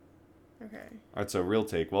Okay. All right, so real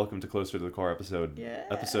take. Welcome to Closer to the Core episode. Yeah.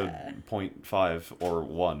 Episode 0.5 or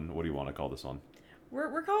 1. What do you want to call this one?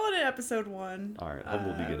 We're calling it episode 1. All right,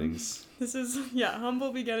 humble beginnings. This is,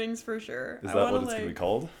 humble beginnings for sure. Is that what it's going to be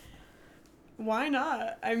called? Why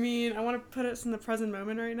not? I mean, I want to put us in the present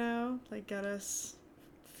moment right now. Like, get us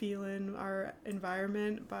feeling our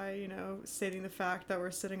environment by, stating the fact that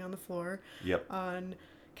we're sitting on the floor. Yep. On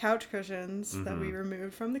couch cushions that we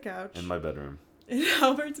removed from the couch. In my bedroom. In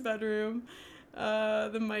Albert's bedroom.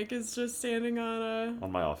 The mic is just standing on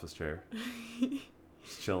my office chair.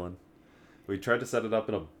 Just chilling. We tried to set it up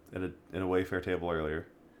in a Wayfair table earlier.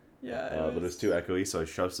 Yeah. But it was too echoey, so I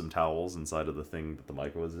shoved some towels inside of the thing that the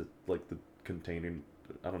mic was, like the container.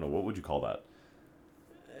 I don't know, what would you call that?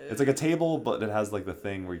 It's like a table, but it has like the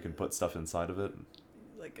thing where you can put stuff inside of it.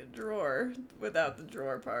 Like a drawer without the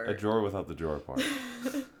drawer part. A drawer without the drawer part.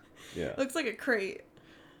 Yeah. Looks like a crate.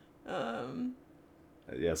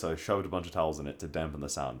 Yeah, so I shoved a bunch of towels in it to dampen the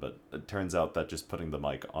sound, but it turns out that just putting the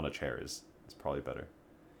mic on a chair is probably better.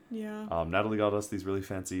 Yeah. Natalie got us these really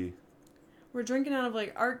fancy... We're drinking out of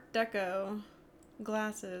like Art Deco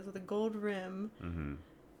glasses with a gold rim. Mm-hmm.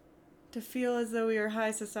 To feel as though we are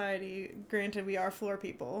high society. Granted, we are floor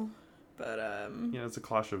people, but Yeah, it's a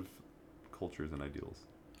clash of cultures and ideals.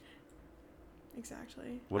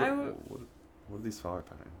 Exactly. What are these flower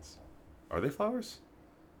patterns? Are they flowers?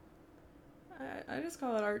 I just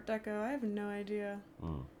call it Art Deco. I have no idea.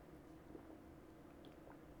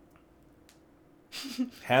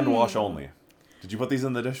 Hand wash only. Did you put these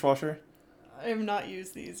in the dishwasher? I have not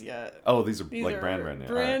used these yet. Oh, these are brand new.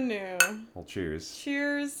 Brand new. Well, cheers.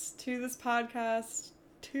 Cheers to this podcast,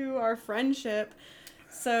 to our friendship.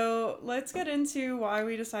 So let's get into why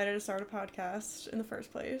we decided to start a podcast in the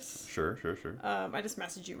first place. Sure. I just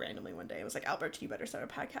messaged you randomly one day. I was like, Albert, you better start a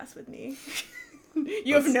podcast with me.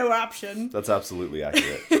 You have no option. That's absolutely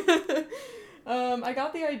accurate. I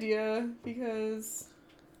got the idea because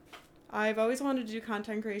I've always wanted to do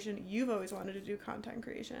content creation. You've always wanted to do content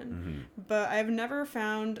creation. Mm-hmm. But I've never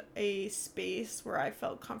found a space where I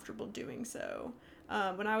felt comfortable doing so.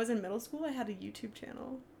 When I was in middle school, I had a YouTube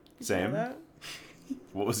channel. Same.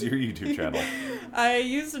 What was your YouTube channel? I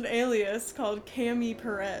used an alias called Cami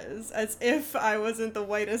Perez, as if I wasn't the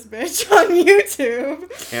whitest bitch on YouTube.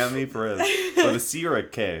 Cami Perez. With a C or a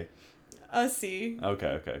K? A C.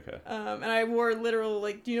 Okay. And I wore literal,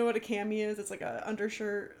 do you know what a cami is? It's like a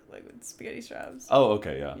undershirt, with spaghetti straps. Oh,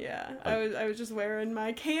 okay, yeah. Yeah, I was just wearing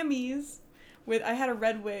my camis. I had a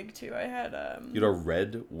red wig, too. I had, You had a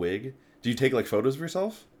red wig? Do you take, photos of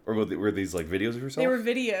yourself? Or were these, videos of yourself? They were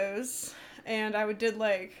videos. And I did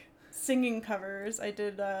singing covers. I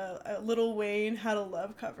did a Lil Wayne How to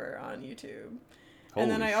Love cover on YouTube. Holy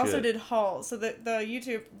and then I also shit. did hauls. So the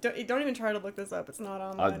YouTube, don't even try to look this up. It's not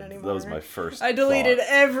online anymore. That was my first I deleted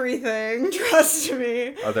everything. Trust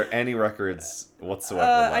me. Are there any records whatsoever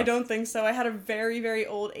left? I don't think so. I had a very, very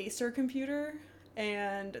old Acer computer.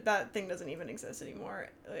 And that thing doesn't even exist anymore.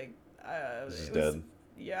 It's dead.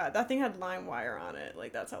 Yeah, that thing had LimeWire on it.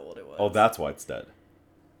 That's how old it was. Oh, that's why it's dead.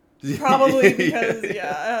 Probably because, it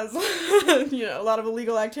has, a lot of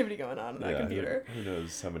illegal activity going on in that computer. Who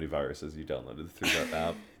knows how many viruses you downloaded through that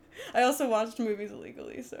app. I also watched movies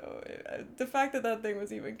illegally, so the fact that thing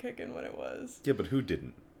was even kicking when it was. Yeah, but who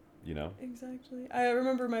didn't, Exactly. I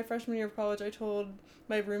remember my freshman year of college, I told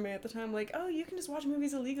my roommate at the time, oh, you can just watch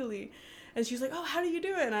movies illegally. And she's like, oh, how do you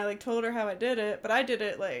do it? And I, told her how I did it. But I did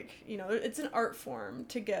it, it's an art form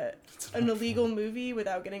to get an illegal movie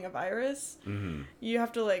without getting a virus. Mm-hmm. You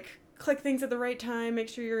have to, click things at the right time, make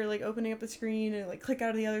sure you're, opening up the screen and, click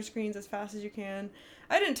out of the other screens as fast as you can.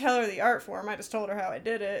 I didn't tell her the art form. I just told her how I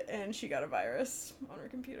did it, and she got a virus on her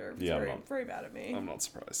computer. It was very bad at me. I'm not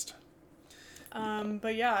surprised.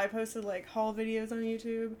 But yeah, I posted haul videos on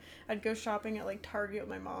YouTube. I'd go shopping at Target with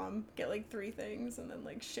my mom, get 3 things, and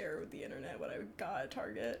then share with the internet what I got at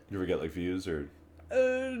Target. You ever get views or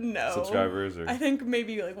no subscribers or? I think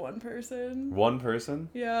maybe one person. One person?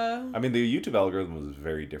 Yeah. I mean, the YouTube algorithm was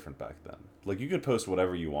very different back then. You could post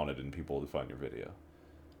whatever you wanted and people would find your video.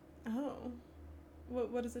 Oh.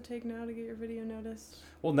 What does it take now to get your video noticed?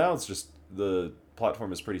 Well, now it's just the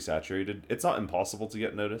platform is pretty saturated. It's not impossible to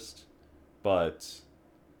get noticed. But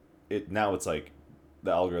now it's the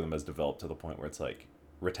algorithm has developed to the point where it's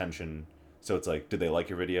retention. So it's did they like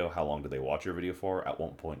your video? How long did they watch your video for? At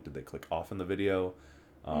what point did they click off in the video?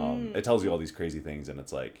 It tells you all these crazy things, and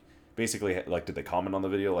it's basically did they comment on the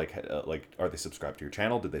video? Are they subscribed to your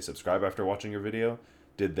channel? Did they subscribe after watching your video?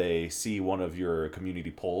 Did they see one of your community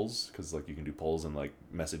polls? Because you can do polls and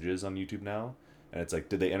messages on YouTube now. And it's like,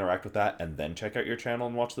 did they interact with that and then check out your channel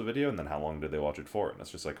and watch the video? And then how long did they watch it for? And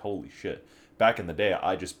it's just like, holy shit. Back in the day,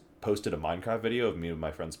 I just posted a Minecraft video of me and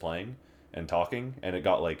my friends playing and talking, and it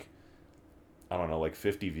got like, I don't know, like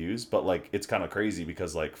 50 views. But like, it's kind of crazy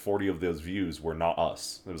because like 40 of those views were not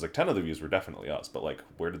us. It was like 10 of the views were definitely us. But like,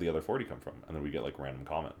 where did the other 40 come from? And then we get like random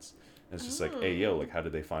comments. And it's just like, hey, yo, like, how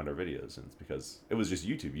did they find our videos? And it's because it was just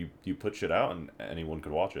YouTube. You put shit out and anyone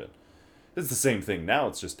could watch it. It's the same thing now.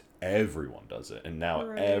 It's just everyone does it. And now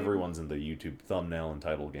everyone's in the YouTube thumbnail and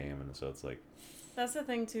title game. And so it's like... That's the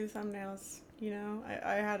thing, too, thumbnails. You know,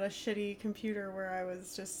 I had a shitty computer where I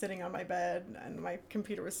was just sitting on my bed and my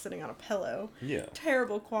computer was sitting on a pillow. Yeah.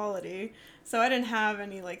 Terrible quality. So I didn't have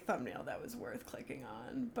any, like, thumbnail that was worth clicking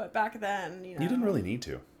on. But back then, you know... You didn't really need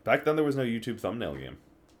to. Back then, there was no YouTube thumbnail game.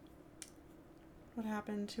 What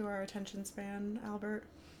happened to our attention span, Albert?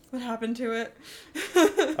 What happened to it?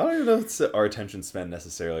 I don't even know if it's our attention span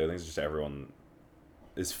necessarily. I think it's just everyone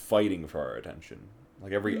is fighting for our attention.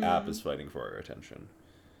 Like, every app is fighting for our attention.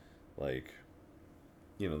 Like,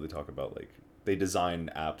 you know, they talk about, like, they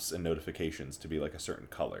design apps and notifications to be, like, a certain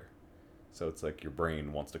color. So it's like your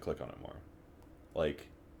brain wants to click on it more. Like,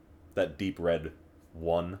 that deep red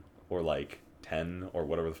 1 or, like, 10 or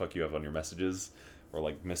whatever the fuck you have on your messages... or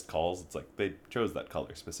like missed calls, it's like they chose that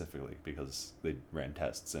color specifically because they ran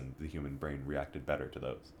tests and the human brain reacted better to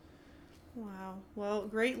those. Wow. Well,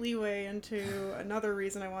 great leeway into another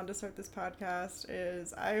reason I wanted to start this podcast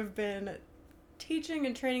is I've been teaching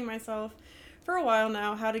and training myself for a while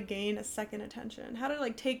now how to gain a second attention, how to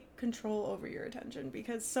like take control over your attention,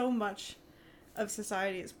 because so much of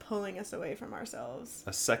society is pulling us away from ourselves.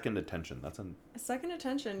 A second attention. That's a second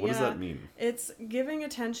attention. What does that mean? It's giving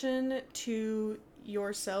attention to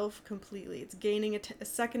yourself completely. It's gaining a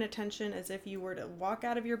second attention as if you were to walk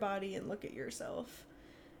out of your body and look at yourself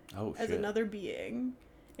as another being.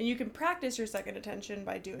 And you can practice your second attention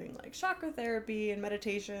by doing like chakra therapy and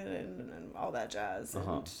meditation and all that jazz.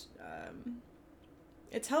 And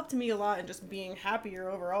it's helped me a lot in just being happier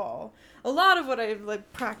overall. A lot of what I've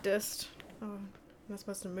like practiced. Oh, I'm not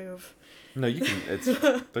supposed to move. No, you can. It's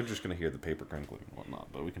they're just gonna hear the paper crinkling and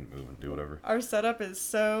whatnot, but we can move and do whatever. Our setup is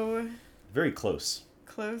so very close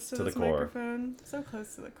to the this core. microphone. So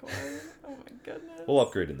close to the core. Oh my goodness. We'll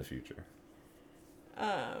upgrade in the future.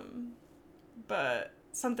 But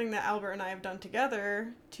something that Albert and I have done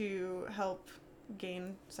together to help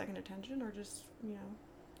gain second attention or just, you know,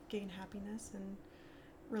 gain happiness and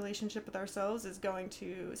relationship with ourselves is going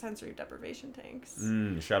to sensory deprivation tanks.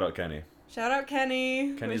 Shout out Kenny. Shout out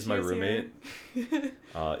Kenny. Kenny's my roommate.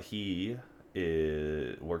 He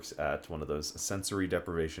works at one of those sensory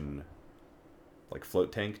deprivation like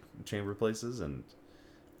float tank chamber places and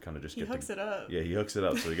kind of just he hooks it up. Yeah, he hooks it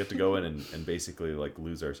up. So you get to go in and basically like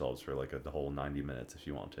lose ourselves for like the whole 90 minutes if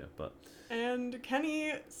you want to. And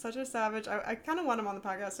Kenny, such a savage. I kind of want him on the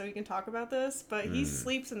podcast so he can talk about this, but he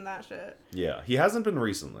sleeps in that shit. Yeah, he hasn't been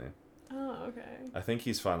recently. Oh, okay. I think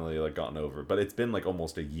he's finally like gotten over, but it's been like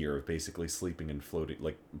almost a year of basically sleeping in floating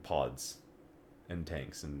like pods and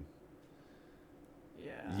tanks and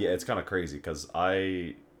yeah, it's kind of crazy because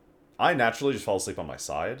I naturally just fall asleep on my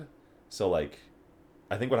side. So like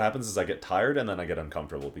I think what happens is I get tired and then I get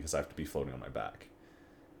uncomfortable because I have to be floating on my back.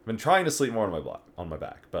 I've been trying to sleep more on my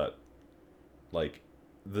back, but like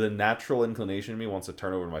the natural inclination in me wants to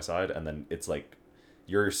turn over to my side, and then it's like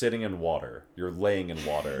you're sitting in water, you're laying in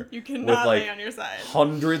water. You cannot lay on your side.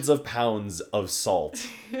 Hundreds of pounds of salt.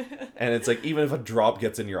 And it's like, even if a drop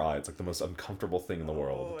gets in your eye, it's like the most uncomfortable thing in the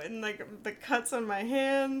world. Oh, and like the cuts on my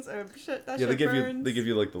hands, oh shit, that shit burns. They give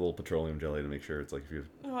you like the little petroleum jelly to make sure it's like if you...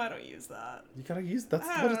 Oh, I don't use that. You gotta use, that's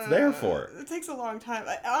what it's there for. It takes a long time.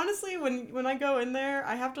 Honestly, when I go in there,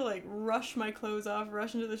 I have to like rush my clothes off,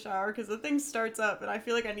 rush into the shower, because the thing starts up and I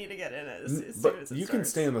feel like I need to get in it as soon as it starts. You can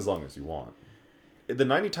stay in as long as you want. The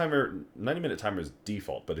 90-minute timer is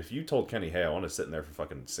default, but if you told Kenny, hey, I want to sit in there for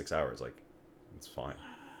fucking 6 hours, like, it's fine.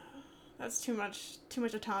 That's too much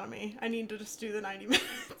autonomy. I need to just do the 90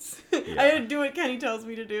 minutes. Yeah. I do what Kenny tells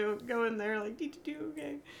me to do. Go in there, like,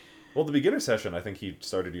 okay. Well, the beginner session, I think he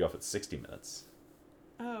started you off at 60 minutes.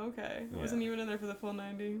 Oh, okay. I Yeah. wasn't even in there for the full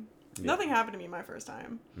 90. Yeah. Nothing happened to me my first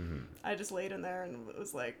time. Mm-hmm. I just laid in there and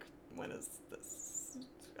was like, when is this?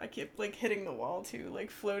 I kept like hitting the wall too, like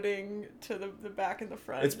floating to the back and the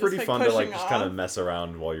front. It's pretty fun to like just kind of mess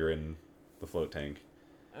around while you're in the float tank.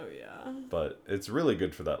 Oh yeah. But it's really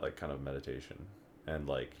good for that like kind of meditation. And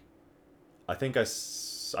like, I think I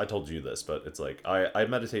told you this, but it's like I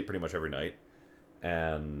meditate pretty much every night,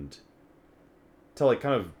 and to like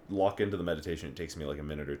kind of lock into the meditation, it takes me like a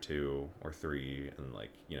minute or 2 or 3, and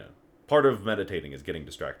like, you know, part of meditating is getting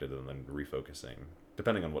distracted and then refocusing,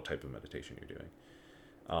 depending on what type of meditation you're doing.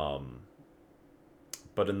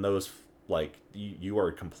 But in those, like, you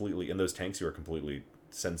are completely, in those tanks, you are completely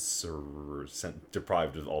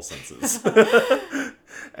deprived of all senses.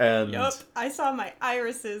 And Yup, I saw my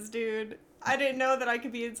irises, dude. I didn't know that I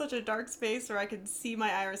could be in such a dark space where I could see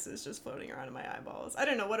my irises just floating around in my eyeballs. I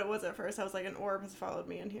didn't know what it was at first. I was like, an orb has followed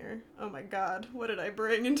me in here. Oh my god, what did I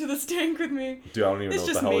bring into this tank with me? dude, I don't even know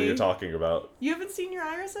what the hell you're talking about. You haven't seen your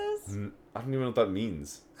irises? I don't even know what that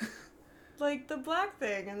means. Like the black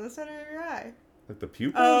thing in the center of your eye. Like the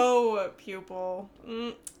pupil? Oh, pupil.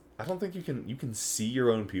 I don't think you can see your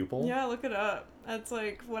own pupil. Yeah, look it up. That's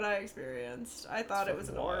like what I experienced. I thought it was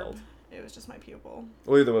an wild. orb. It was just my pupil.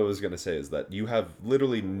 Well, either way, I was going to say is that you have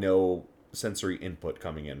literally no sensory input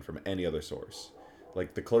coming in from any other source.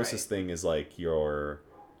 Like, the closest thing is, like, your...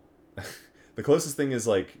 the closest thing is,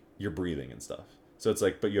 like, your breathing and stuff. So it's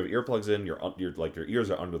like, but you have earplugs in, your ears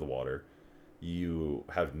are under the water. You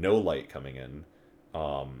have no light coming in.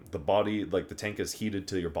 The body, like, the tank is heated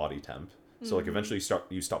to your body temp. So, like, eventually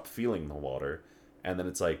you stop feeling the water. And then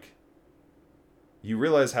it's, like... You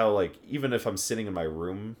realize how, like, even if I'm sitting in my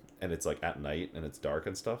room... and it's, like, at night, and it's dark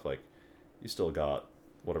and stuff, like, you still got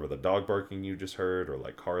whatever, the dog barking you just heard, or,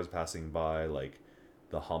 like, cars passing by, like,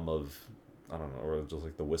 the hum of, I don't know, or just,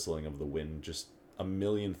 like, the whistling of the wind, just a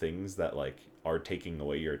million things that, like, are taking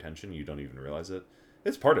away your attention, you don't even realize it.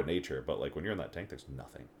 It's part of nature, but, like, when you're in that tank, there's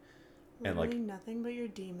nothing. And, like, nothing but your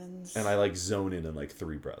demons. And I, like, zone in like,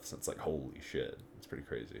 3 breaths, and it's like, holy shit, it's pretty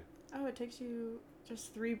crazy. Oh, it takes you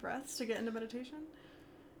just 3 breaths to get into meditation?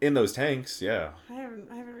 In those tanks, yeah. I haven't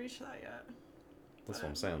reached that yet. That's what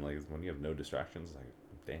I'm saying. Like, when you have no distractions, like,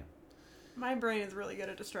 damn. My brain is really good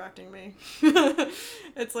at distracting me.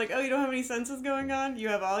 It's like, oh, you don't have any senses going on? You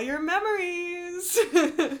have all your memories.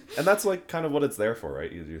 And that's, like, kind of what it's there for,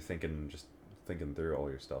 right? You're thinking through all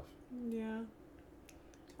your stuff. Yeah.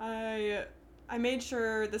 I made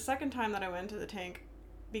sure the second time that I went to the tank,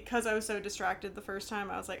 because I was so distracted the first time,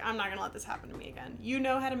 I was like, I'm not going to let this happen to me again. You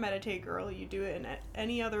know how to meditate, girl. You do it in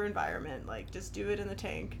any other environment. Like, just do it in the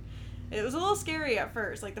tank. It was a little scary at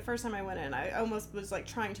first. Like, the first time I went in, I almost was, like,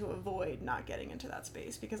 trying to avoid not getting into that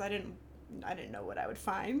space because I didn't know what I would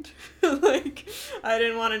find. Like, I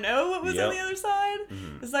didn't want to know what was on the other side.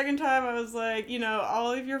 Mm-hmm. The second time, I was like, you know,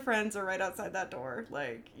 all of your friends are right outside that door.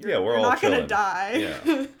 Like, you're not going to die.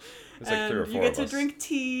 Yeah. It's like 3 or 4 you get to drink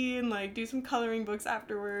tea and, like, do some coloring books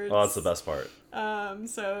afterwards. Oh, that's the best part.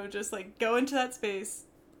 So just, like, go into that space.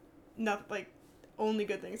 Only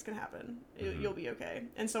good things can happen. You'll be okay.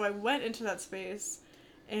 And so I went into that space,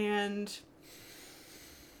 and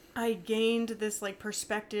I gained this, like,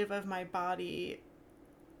 perspective of my body.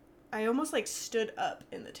 I almost, like, stood up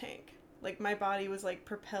in the tank. Like, my body was, like,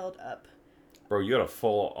 propelled up. Bro, you had a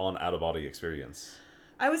full-on out-of-body experience.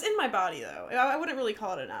 I was in my body, though. I wouldn't really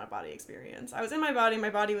call it an out-of-body experience. I was in my body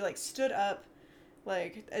like, stood up,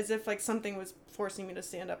 like, as if, like, something was forcing me to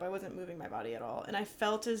stand up. I wasn't moving my body at all. And I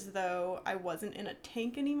felt as though I wasn't in a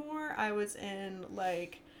tank anymore. I was in,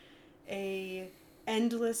 like, a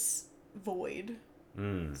endless void,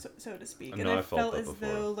 so to speak. And I felt as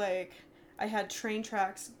though, like, I had train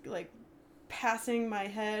tracks, like, passing my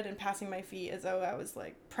head and passing my feet as though I was,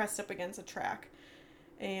 like, pressed up against a track.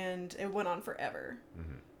 And it went on forever.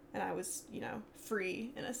 Mm-hmm. And I was, you know,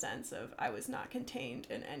 free in a sense of I was not contained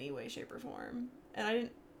in any way, shape, or form.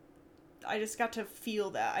 And I just got to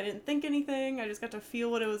feel that. I didn't think anything. I just got to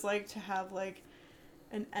feel what it was like to have, like,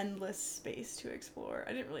 an endless space to explore.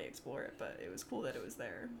 I didn't really explore it, but it was cool that it was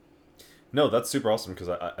there. No, that's super awesome, because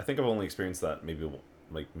I think I've only experienced that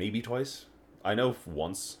maybe twice. I know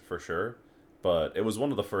once for sure, but it was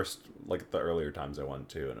one of the first, like, the earlier times I went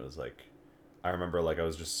to, and it was like, I remember, like, I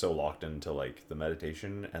was just so locked into, like, the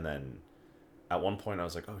meditation, and then at one point I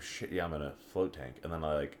was like, oh shit, yeah, I'm in a float tank, and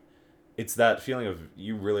then it's that feeling of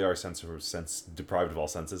you really are sense deprived of all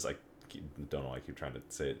senses. I don't know, I keep trying to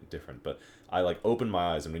say it different, but I, like, open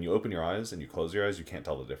my eyes, and when you open your eyes and you close your eyes, you can't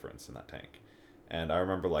tell the difference in that tank. And I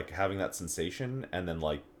remember, like, having that sensation, and then,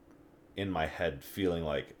 like, in my head feeling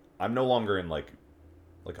like I'm no longer in, like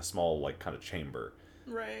a small, like, kind of chamber.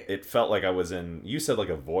 Right. It felt like I was in, you said, like,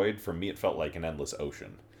 a void. For me, it felt like an endless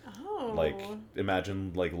ocean. Oh. Like,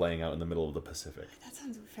 imagine, like, laying out in the middle of the Pacific. That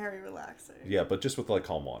sounds very relaxing. Yeah, but just with, like,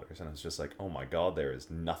 calm waters. And it's just like, oh my god, there is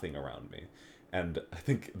nothing around me. And I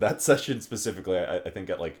think that session specifically, I think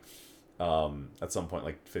at, like, at some point,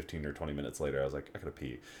 like, 15 or 20 minutes later, I was like, I gotta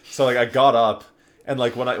pee. So, like, I got up, and,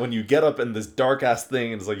 like, when you get up in this dark-ass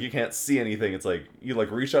thing, and it's like, you can't see anything, it's like, you,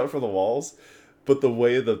 like, reach out for the walls. But the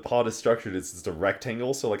way the pod is structured, it's just a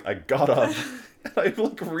rectangle. So, like, I got up and I,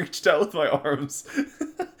 like, reached out with my arms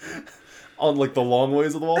on like the long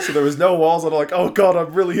ways of the wall, so there was no walls, and I'm like, oh god,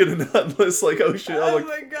 I'm really in an endless like ocean. Oh like,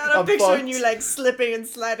 my god, I'm picturing fucked. You like slipping and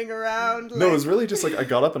sliding around. Like... No, it was really just like I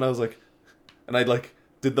got up and I was like, and I like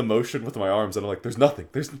did the motion with my arms, and I'm like, there's nothing,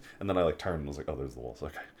 and then I like turned and was like, oh, there's the walls.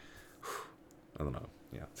 Okay, I don't know.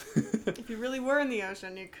 Yeah. If you really were in the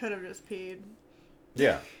ocean, you could have just peed.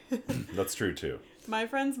 Yeah, that's true too. My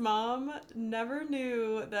friend's mom never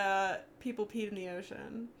knew that people peed in the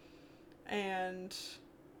ocean. And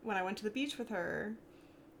when I went to the beach with her,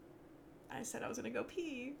 I said I was going to go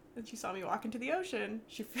pee. And she saw me walk into the ocean.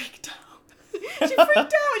 She freaked out. She freaked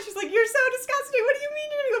out. She's like, you're so disgusting. What do you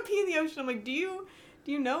mean you're going to go pee in the ocean? I'm like, do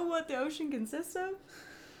you know what the ocean consists of?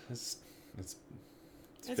 It's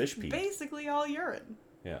fish pee. It's basically all urine.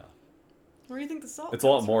 Yeah. Where do you think the salt It's a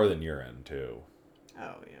lot more than urine, too.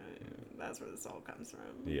 Oh, yeah. That's where the salt comes from.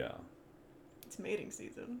 Yeah. It's mating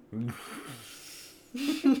season.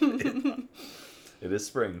 It is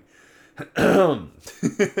spring.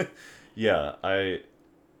 Yeah, I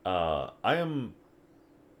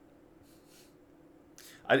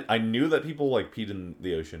knew that people like peed in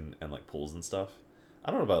the ocean and like pools and stuff.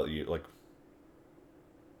 I don't know about you, like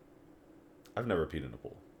I've never peed in a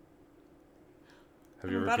pool. Have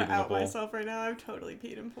you ever peed in a pool? I'm about to out myself right now. I've totally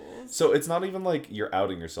peed in pools. So it's not even like you're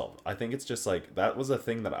outing yourself. I think it's just like that was a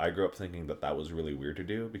thing that I grew up thinking that was really weird to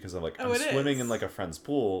do because I'm like I'm swimming in like a friend's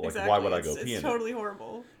pool. Like why would I go pee in it? It's totally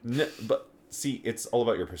horrible. No, but see, it's all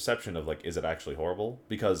about your perception of like is it actually horrible?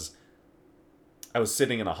 Because I was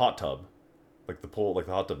sitting in a hot tub, like the pool, like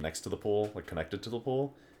the hot tub next to the pool, like connected to the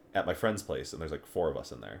pool, at my friend's place, and there's like 4 of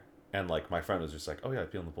us in there, and like my friend was just like, oh yeah, I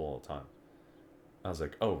pee in the pool all the time. I was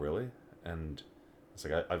like, oh really? And it's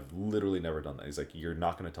like, I've literally never done that. He's like, you're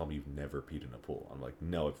not going to tell me you've never peed in a pool. I'm like,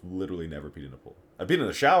 no, I've literally never peed in a pool. I've peed in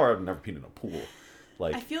the shower, I've never peed in a pool.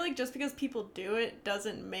 Like, I feel like just because people do it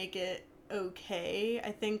doesn't make it okay.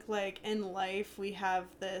 I think, like, in life, we have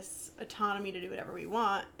this autonomy to do whatever we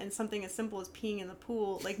want, and something as simple as peeing in the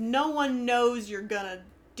pool, like, no one knows you're gonna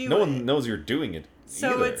do it. No one knows you're doing it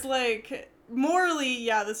So either. It's like, morally,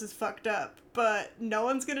 yeah, this is fucked up, but no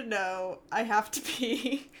one's gonna know. I have to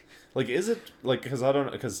pee. Like, is it, like,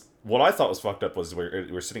 because what I thought was fucked up was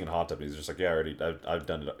we're sitting in a hot tub, and he's just like, yeah, I've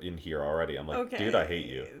done it in here already. I'm like, okay, dude, I hate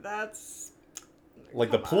you. That's...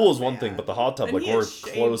 Like, the pool is one thing, but the hot tub, and like, we're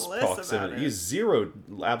close proximity. He's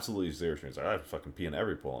absolutely zero. He's like, I fucking pee in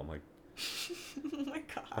every pool. I'm like... Oh my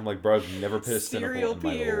god. I'm like, bro, I've never pissed in a pool in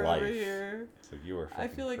my life. Over here. It's like, you are fucking I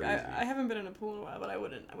feel like crazy. I haven't been in a pool in a while, but I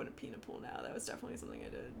wouldn't pee in a pool now. That was definitely something I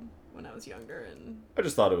did when I was younger, and... I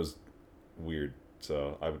just thought it was weird.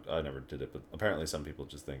 So I never did it, but apparently some people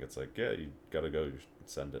just think it's like, yeah, you gotta go, you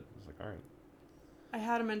send it. It's like, all right. I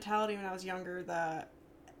had a mentality when I was younger that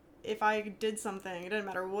if I did something, it didn't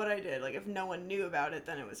matter what I did. Like, if no one knew about it,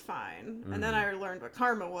 then it was fine. And then I learned what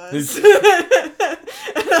karma was. And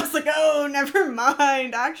I was like, oh, never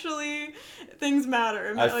mind. Actually, things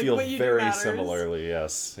matter. I feel very similarly,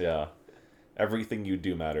 yes. Yeah. Everything you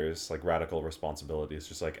do matters, like radical responsibility. It's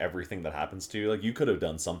just like everything that happens to you, like you could have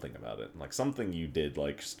done something about it. Like something you did,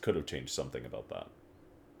 like could have changed something about that.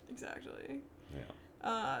 Exactly.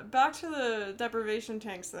 Yeah. Back to the deprivation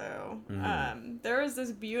tanks, though. There is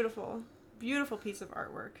this beautiful, beautiful piece of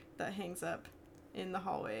artwork that hangs up in the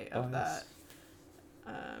hallway of that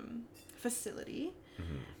facility.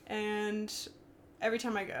 And every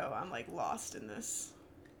time I go, I'm like lost in this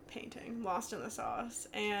painting, lost in the sauce,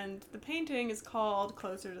 and the painting is called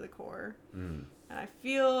Closer to the Core. And I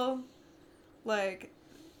feel like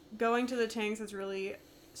going to the tanks has really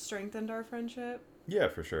strengthened our friendship. Yeah,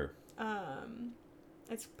 for sure.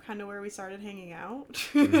 It's kind of where we started hanging out.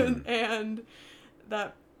 And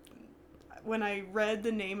that when I read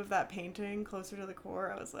the name of that painting, Closer to the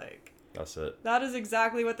Core, I was like, that's it. That is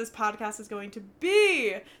exactly what this podcast is going to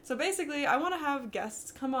be. So basically, I want to have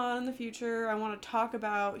guests come on in the future. I want to talk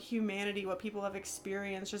about humanity, what people have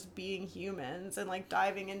experienced just being humans and like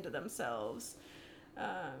diving into themselves.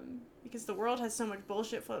 Because the world has so much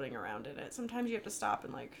bullshit floating around in it. Sometimes you have to stop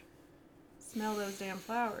and like smell those damn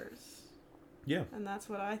flowers. Yeah. And that's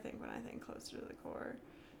what I think when I think Closer to the Core.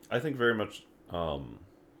 I think very much,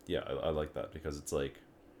 yeah, I like that because it's like,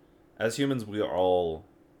 as humans, we are all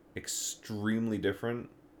extremely different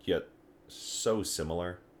yet so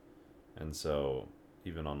similar, and so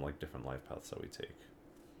even on like different life paths that we take,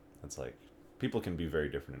 it's like people can be very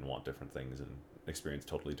different and want different things and experience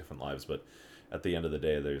totally different lives, but at the end of the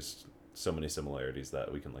day there's so many similarities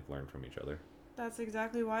that we can like learn from each other. That's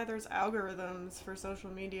exactly why there's algorithms for social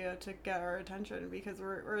media to get our attention, because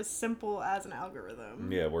we're as simple as an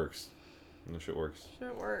algorithm. Yeah, it works. The shit works.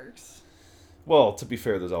 Shit works. Well, to be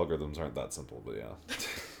fair, those algorithms aren't that simple, but yeah.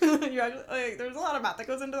 You actually, like, there's a lot of math that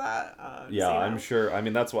goes into that. Yeah, I'm sure. I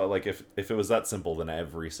mean, that's why, like, if it was that simple, then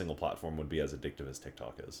every single platform would be as addictive as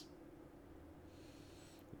TikTok is.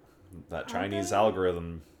 That Chinese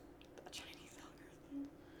algorithm. That Chinese algorithm.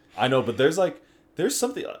 I know, but there's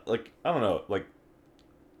something, like, I don't know, like,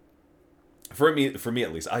 for me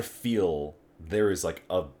at least, I feel there is, like,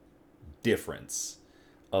 a difference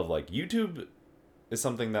of, like, YouTube is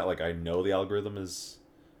something that, like, I know the algorithm is,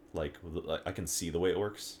 like, I can see the way it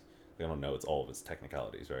works. I don't know, it's all of its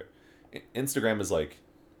technicalities, right? Instagram is, like,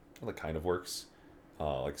 well, it kind of works.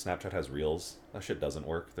 Like, Snapchat has Reels. That shit doesn't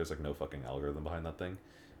work. There's, like, no fucking algorithm behind that thing.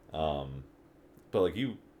 But, like,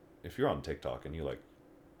 if you're on TikTok and you, like,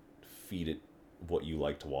 feed it what you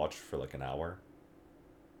like to watch for, like, an hour,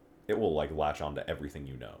 it will, like, latch on to everything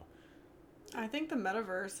you know. I think the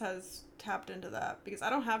metaverse has tapped into that because I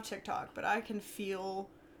don't have TikTok, but I can feel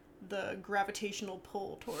the gravitational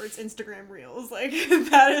pull towards Instagram Reels. Like,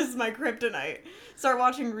 that is my kryptonite. Start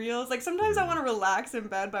watching Reels. Like, sometimes I want to relax in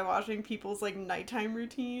bed by watching people's, like, nighttime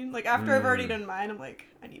routine. Like, after I've already done mine, I'm like,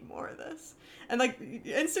 I need more of this. And, like,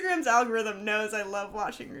 Instagram's algorithm knows I love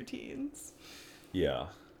watching routines. Yeah.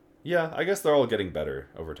 Yeah, I guess they're all getting better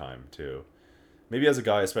over time, too. Maybe as a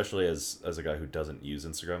guy, especially as a guy who doesn't use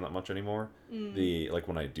Instagram that much anymore, like,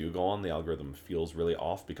 when I do go on, the algorithm feels really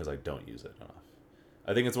off because I don't use it enough.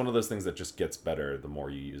 I think it's one of those things that just gets better the more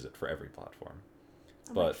you use it for every platform.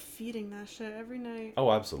 I'm like feeding that shit every night.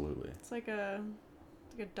 Oh, absolutely. It's like a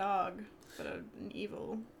dog, but an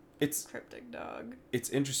evil, cryptic dog. It's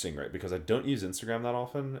interesting, right? Because I don't use Instagram that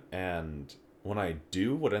often, and when I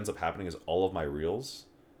do, what ends up happening is all of my reels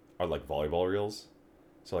are, like, volleyball reels.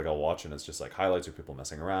 So, like, I'll watch and it's just, like, highlights of people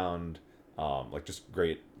messing around, like, just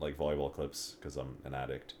great, like, volleyball clips because I'm an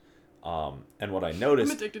addict. And what I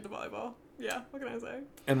noticed... I'm addicted to volleyball. Yeah, what can I say?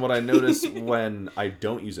 And what I notice when I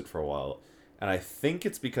don't use it for a while, and I think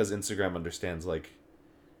it's because Instagram understands, like,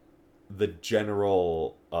 the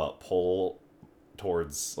general pull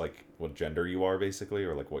towards, like, what gender you are, basically,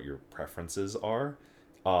 or, like, what your preferences are.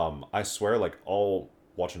 I swear, like, I'll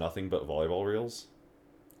watch nothing but volleyball reels,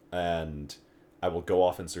 and I will go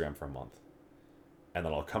off Instagram for a month. And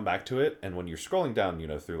then I'll come back to it, and when you're scrolling down, you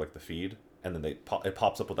know, through, like, the feed, and then it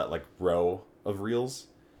pops up with that, like, row of reels.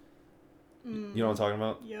 You know what I'm talking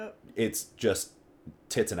about? Yep. It's just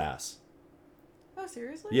tits and ass. Oh,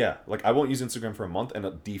 seriously? Yeah. Like, I won't use Instagram for a month, and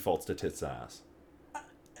it defaults to tits and ass.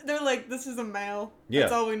 They're like, this is a male. Yeah.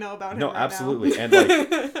 That's all we know about him No, right absolutely. now.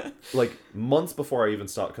 And, like months before I even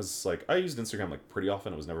stopped, because, like, I used Instagram, like, pretty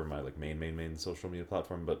often. It was never my, like, main social media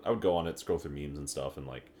platform, but I would go on it, scroll through memes and stuff, and,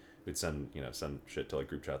 like, we'd send shit to, like,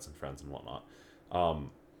 group chats and friends and whatnot.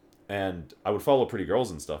 And I would follow pretty girls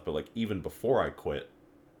and stuff, but, like, even before I quit,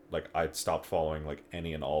 like, I stopped following, like,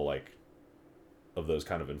 any and all, like, of those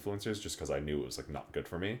kind of influencers just because I knew it was, like, not good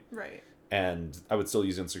for me. Right. And I would still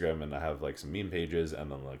use Instagram, and I have, like, some meme pages,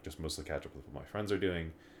 and then, like, just mostly catch up with what my friends are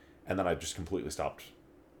doing. And then I just completely stopped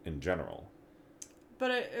in general.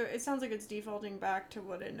 But it sounds like it's defaulting back to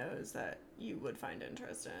what it knows that you would find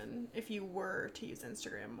interest in if you were to use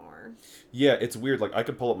Instagram more. Yeah, it's weird. Like, I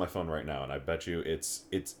could pull up my phone right now, and I bet you it's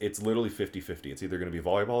literally 50-50. It's either going to be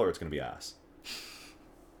volleyball or it's going to be ass.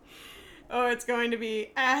 Oh, it's going to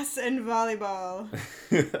be ass and volleyball.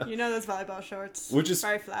 You know those volleyball shorts. Which is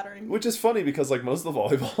very flattering. Which is funny because, like, most of the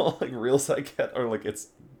volleyball, like, reels I get are, like, it's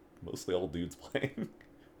mostly all dudes playing.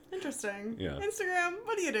 Interesting. Yeah. Instagram,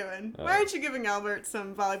 what are you doing? Why aren't you giving Albert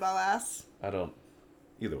some volleyball ass? I don't.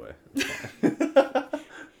 Either way.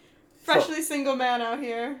 Freshly single man out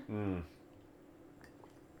here. Mm.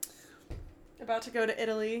 About to go to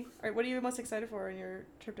Italy. All right, what are you most excited for in your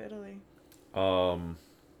trip to Italy?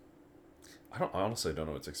 I honestly don't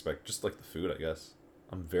know what to expect. Just, like, the food, I guess.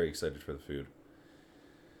 I'm very excited for the food.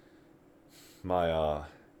 My,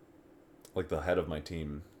 like, the head of my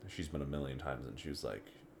team, she's been a million times, and she was like,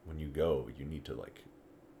 when you go, you need to, like,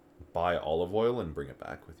 buy olive oil and bring it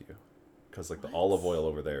back with you. Because, like, the olive oil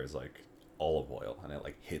over there is, like, olive oil, and it,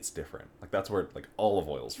 like, hits different. Like, that's where, like, olive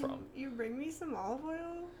oil's from. You bring me some olive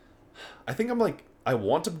oil? I think I'm, like, I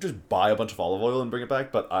want to just buy a bunch of olive oil and bring it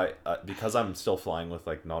back, but I because I'm still flying with,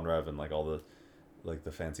 like, non-rev and, like, all the, like,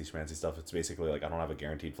 the fancy schmancy stuff, it's basically, like, I don't have a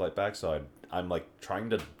guaranteed flight back, so I'm like, trying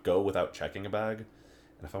to go without checking a bag,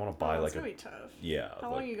 and if I want to buy, that's like, gonna be tough. Yeah.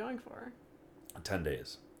 How long are you going for? 10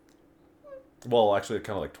 days. Well, actually,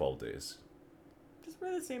 kind of like 12 days. Just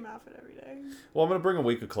wear the same outfit every day. Well, I'm going to bring a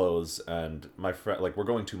week of clothes, and my friend, like, we're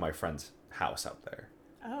going to my friend's house out there.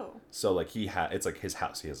 Oh. So, like, it's like his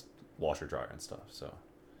house. He has washer, dryer, and stuff, so.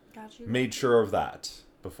 Got you. Made sure of that.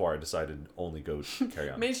 before I decided only go carry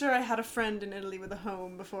on. Made sure I had a friend in Italy with a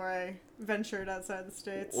home before I ventured outside the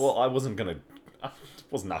States. Well, I was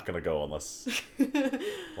not gonna go unless,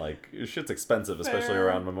 like, shit's expensive, especially Fair.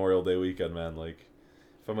 around Memorial Day weekend, man. Like,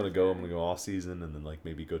 if I'm gonna go off season and then, like,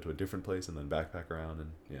 maybe go to a different place and then backpack around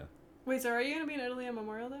and, yeah. Wait, so are you going to be in Italy on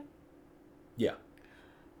Memorial Day? Yeah.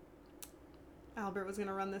 Albert was going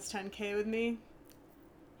to run this 10K with me.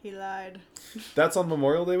 He lied. That's on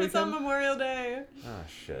Memorial Day weekend? It's on Memorial Day. Ah,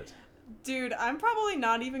 shit. Dude, I'm probably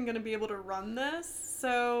not even going to be able to run this.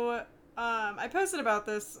 So, I posted about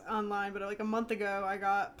this online, but like a month ago, I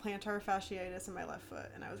got plantar fasciitis in my left foot,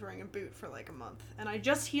 and I was wearing a boot for like a month. And I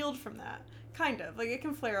just healed from that. Kind of. Like, it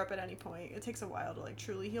can flare up at any point. It takes a while to like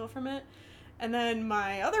truly heal from it. And then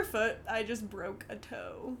my other foot, I just broke a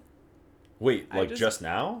toe. Wait, like just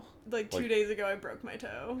now? Like 2 days ago, I broke my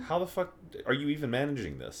toe. How the fuck are you even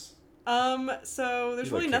managing this? So there's You,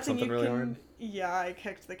 like, really kick nothing you something really can. hard? Yeah, I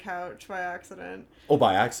kicked the couch by accident. Oh,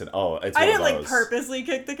 by accident. Oh, it's I one didn't of like those. purposely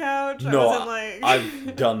kick the couch. No, I wasn't like.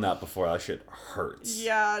 I've done that before. That shit hurts.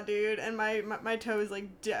 Yeah, dude, and my toe is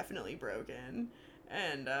like definitely broken,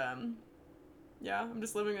 and yeah, I'm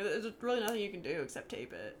just living with it. There's really nothing you can do except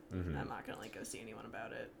tape it. Mm-hmm. I'm not gonna like go see anyone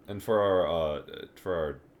about it. And for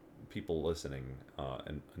our people listening,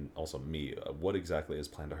 and also me, what exactly is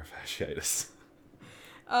plantar fasciitis?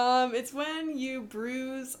 It's when you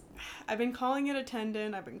bruise. I've been calling it a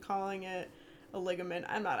tendon. I've been calling it a ligament.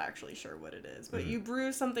 I'm not actually sure what it is, but you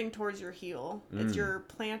bruise something towards your heel. It's your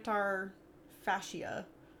plantar fascia.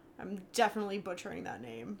 I'm definitely butchering that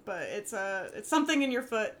name, but it's something in your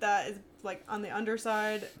foot that is like on the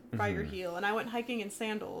underside by your heel. And I went hiking in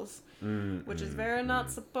sandals, which is very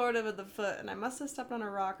not supportive of the foot. And I must have stepped on a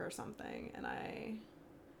rock or something, and I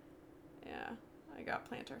got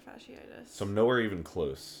plantar fasciitis. So I'm nowhere even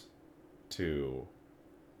close to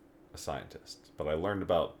a scientist, but I learned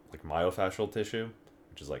about like myofascial tissue,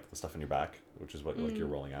 which is like the stuff in your back, which is what like you're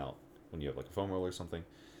rolling out when you have like a foam roller or something.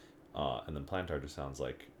 And then plantar just sounds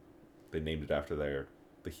like they named it after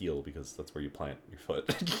the heel because that's where you plant your foot.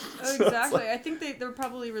 So exactly. I think they're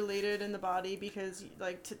probably related in the body because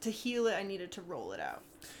like to heal it, I needed to roll it out.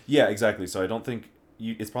 Yeah, exactly. So I don't think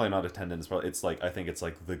it's probably not a tendon. It's like I think it's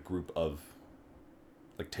like the group of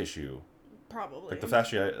like tissue. Probably. Like the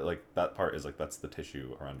fascia, like that part is like that's the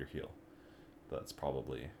tissue around your heel. That's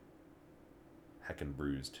probably heckin'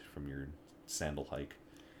 bruised from your sandal hike.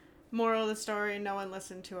 Moral of the story, no one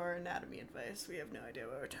listened to our anatomy advice. We have no idea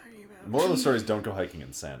what we're talking about. Moral of the story is don't go hiking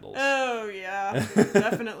in sandals. Oh, yeah.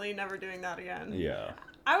 Definitely never doing that again. Yeah.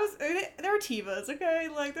 They were Tevas, okay?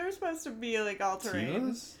 Like, they were supposed to be, like,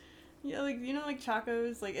 all-terrain. Tevas? Yeah, like, you know, like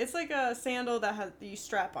Chacos? Like, it's like a sandal that you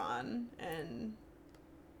strap on, and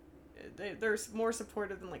they're more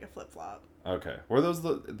supportive than, like, a flip-flop. Okay. Were those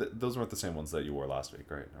those weren't the same ones that you wore last week,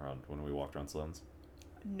 right? Around when we walked around Sloan's?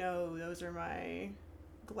 No, those are my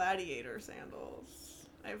gladiator sandals.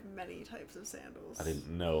 I have many types of sandals. I didn't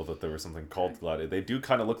know that there was something called gladiator. They do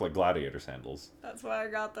kind of look like gladiator sandals. That's why I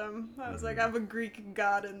got them. I was like, I have a Greek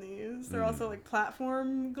god in these. They're also like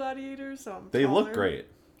platform gladiators, so They taller. look great.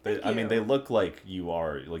 I mean, they look like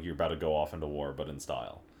you're about to go off into war, but in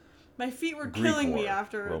style. My feet were Greek killing war, me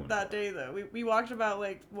after Roman that war. day, though. We walked about,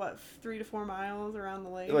 3 to 4 miles around the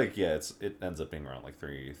lake. Like, yeah, it ends up being around, 3.4,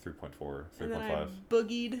 3.5. And then I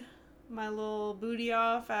boogied my little booty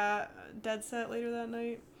off at Dead Set later that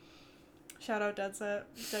night. Shout out Dead Set,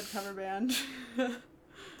 Dead cover band.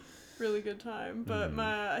 Really good time. But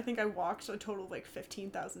I think I walked a total of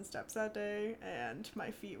 15,000 steps that day, and my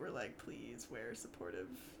feet were like, please wear supportive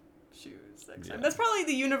shoes next time. That's probably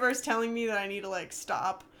the universe telling me that I need to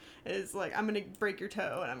stop. Is I'm gonna break your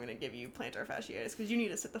toe and I'm gonna give you plantar fasciitis because you need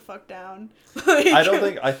to sit the fuck down. I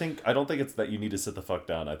don't think it's that you need to sit the fuck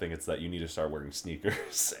down. I think it's that you need to start wearing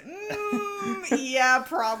sneakers. Yeah,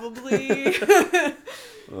 probably.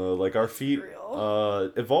 Our feet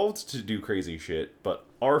evolved to do crazy shit, but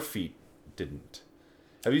our feet didn't.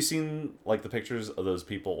 Have you seen the pictures of those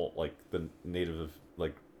people, the native,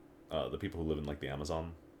 the people who live in the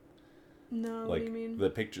Amazon? No, what do you mean?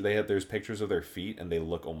 There's pictures of their feet and they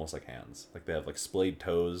look almost like hands. They have splayed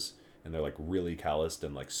toes and they're really calloused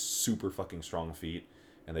and super fucking strong feet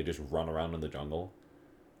and they just run around in the jungle.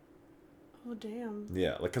 Oh damn.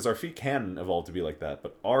 Yeah, because our feet can evolve to be like that,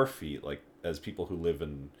 but our feet, as people who live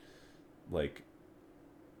in I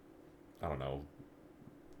don't know,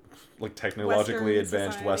 technologically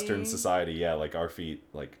advanced Western society, yeah, our feet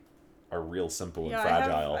are real simple and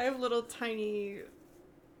fragile. I have little tiny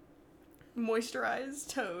moisturized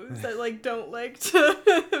toes that don't like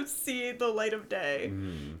to see the light of day.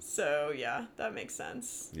 So yeah, that makes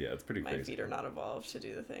sense. Yeah, it's pretty crazy. My feet are not evolved to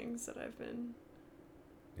do the things that I've been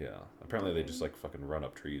Yeah. Apparently they just like fucking run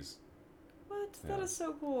up trees. What? Yeah. That is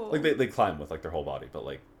so cool. Like they climb with like their whole body, but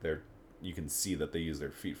like you can see that they use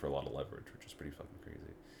their feet for a lot of leverage, which is pretty fucking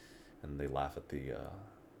crazy. And they laugh at the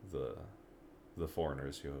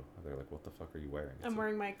foreigners who they're like, "What the fuck are you wearing?" I'm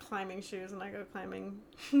wearing my climbing shoes and I go climbing.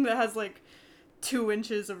 That has like 2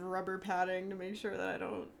 inches of rubber padding to make sure that I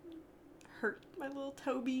don't hurt my little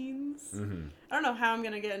toe beans. Mm-hmm. I don't know how I'm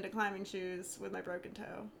gonna get into climbing shoes with my broken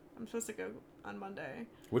toe. I'm supposed to go on Monday.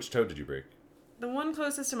 Which toe did you break? The one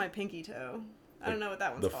closest to my pinky toe. I don't know what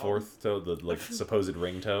that one's called. The fourth toe, the like supposed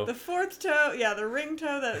ring toe. The fourth toe, yeah, the ring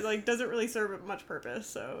toe that like doesn't really serve much purpose.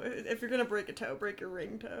 So if you're gonna break a toe, break your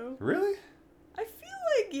ring toe. Really? I feel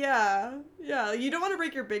like yeah. You don't want to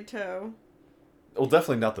break your big toe. Well,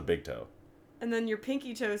 definitely not the big toe. And then your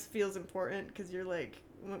pinky toe feels important because you're like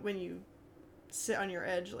when you sit on your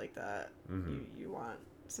edge like that, you want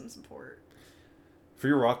some support. For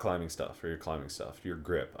your rock climbing stuff, for your climbing stuff, your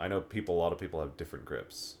grip. I know a lot of people have different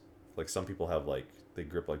grips. Like some people have like they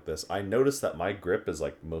grip like this. I noticed that my grip is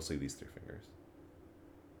like mostly these 3 fingers.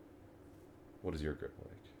 What is your grip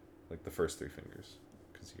like? Like the first 3 fingers,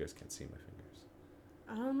 because you guys can't see my fingers.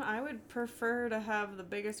 I would prefer to have the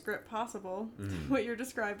biggest grip possible. What you're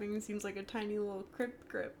describing seems like a tiny little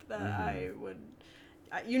grip that I would.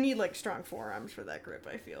 You need like strong forearms for that grip.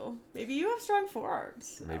 I feel maybe you have strong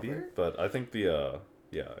forearms. Maybe, Albert. but I think I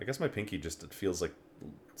guess my pinky just it feels like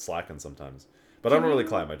slacking sometimes. But I don't really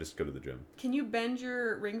climb. I just go to the gym. Can you bend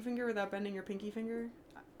your ring finger without bending your pinky finger?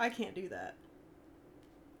 I can't do that.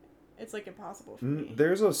 It's like impossible for me.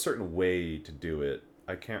 There's a certain way to do it.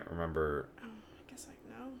 I can't remember. Oh, I guess I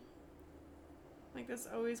know. Like this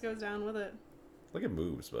always goes down with it. Like it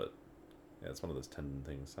moves, but yeah, it's one of those tendon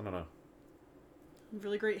things. I don't know.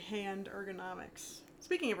 Really great hand ergonomics.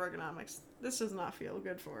 Speaking of ergonomics, this does not feel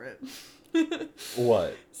good for it.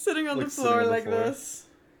 What? Sitting on the floor like this.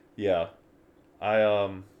 Yeah. I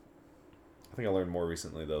think I learned more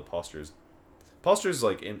recently though. Posture's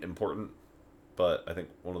like important, but I think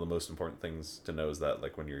one of the most important things to know is that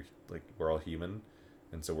like when you're like we're all human,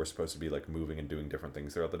 and so we're supposed to be like moving and doing different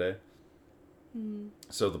things throughout the day.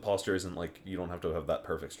 So the posture isn't like you don't have to have that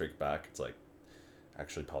perfect straight back. It's like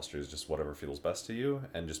actually posture is just whatever feels best to you,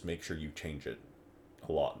 and just make sure you change it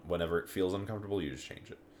a lot. Whenever it feels uncomfortable, you just change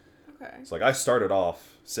it. Okay. So like I started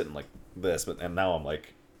off sitting like this, and now I'm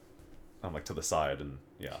like to the side, and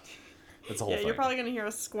yeah, it's a whole thing. You're probably gonna hear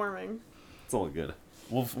us squirming. It's all good.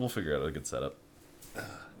 We'll figure out a good setup.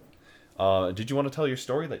 Did you want to tell your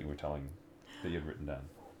story that you were telling that you had written down?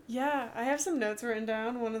 Yeah, I have some notes written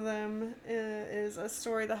down. One of them is a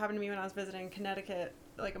story that happened to me when I was visiting Connecticut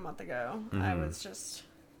like a month ago. I was just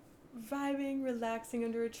vibing, relaxing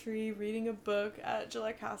under a tree, reading a book at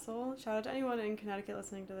Gillette Castle. Shout out to anyone in Connecticut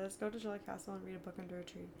listening to this. Go to Gillette Castle and read a book under a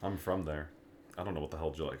tree. I'm from there. I don't know what the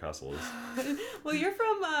hell Gillette Castle is. Well, you're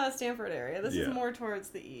from Stamford area. This is more towards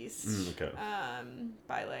the east. Okay.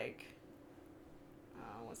 By like,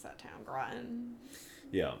 what's that town? Groton.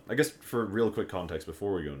 Yeah, I guess for real quick context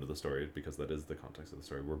before we go into the story, because that is the context of the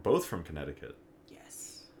story, we're both from Connecticut.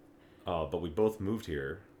 Yes. But we both moved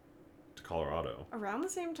here to Colorado. Around the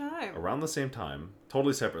same time.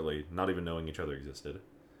 Totally separately, not even knowing each other existed.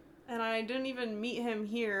 And I didn't even meet him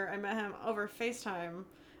here. I met him over FaceTime.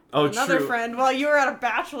 Oh, another true. friend while you were at a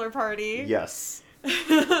bachelor party. Yes.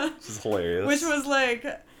 This is hilarious. Which was like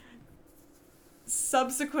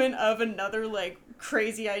subsequent of another like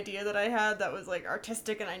crazy idea that I had that was like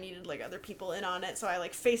artistic, and I needed like other people in on it. So I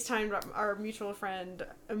like FaceTimed our mutual friend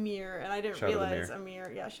Amir, and I didn't realize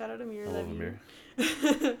Amir. Yeah, shout out Amir. I love Amir.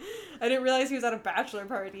 I didn't realize he was at a bachelor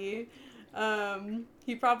party.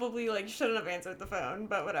 He probably like shouldn't have answered the phone,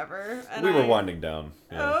 but whatever. And we were winding down.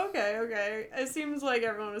 Yeah. Oh, okay. It seems like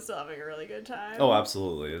everyone was still having a really good time. Oh,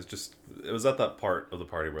 absolutely. It was at that part of the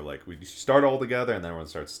party where like we start all together and then everyone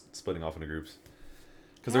starts splitting off into groups.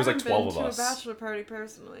 Because there's like 12 of us. I haven't been to a bachelor party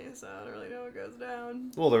personally, so I don't really know what goes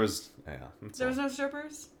down. Well, there was no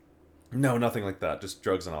strippers? No, nothing like that. Just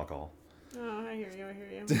drugs and alcohol. Oh, I hear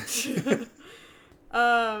you.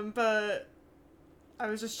 But I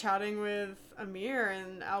was just chatting with Amir,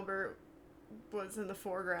 and Albert was in the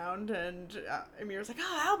foreground, and Amir was like,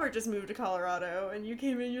 "Oh, Albert just moved to Colorado," and you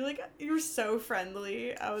came in, you're like, you were so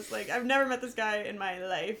friendly. I was like, I've never met this guy in my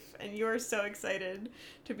life, and you are so excited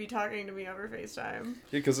to be talking to me over FaceTime.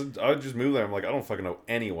 Yeah, because I just moved there. I'm like, I don't fucking know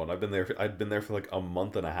anyone. I'd been there for like a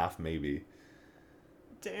month and a half, maybe.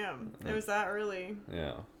 Damn, it was that early.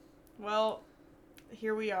 Yeah. Well,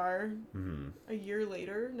 here we are. A year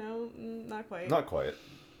later. No, not quite. Not quite.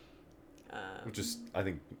 Which is, I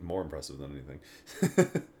think, more impressive than anything.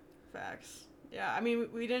 Facts. Yeah, I mean,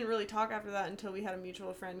 we didn't really talk after that until we had a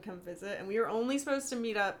mutual friend come visit, and we were only supposed to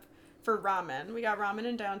meet up for ramen. We got ramen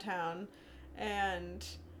in downtown, and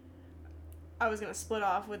I was going to split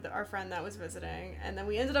off with our friend that was visiting, and then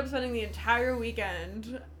we ended up spending the entire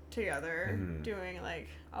weekend together doing, like,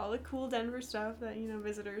 all the cool Denver stuff that, you know,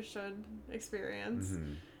 visitors should experience.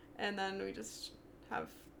 And then we just have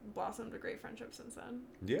blossomed a great friendship since then.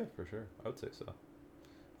 Yeah, for sure. I would say so.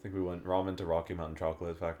 I think we went ramen to Rocky Mountain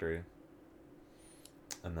Chocolate Factory.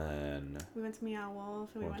 And then... we went to Meow Wolf,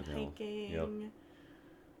 and we went hiking. Yep.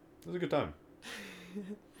 It was a good time.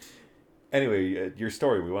 Anyway, your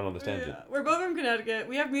story, we went on this tangent. Yeah. We're both from Connecticut.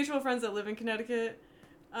 We have mutual friends that live in Connecticut.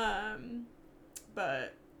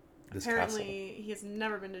 But This apparently castle. he has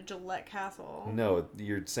never been to Gillette Castle. No,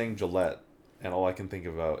 you're saying Gillette, and all I can think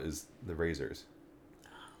about is the razors.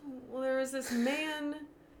 Well, there was this man,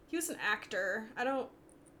 he was an actor.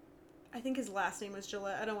 I think his last name was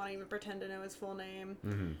Gillette. I don't want to even pretend to know his full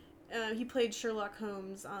name. He played Sherlock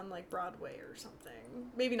Holmes on, like, Broadway or something.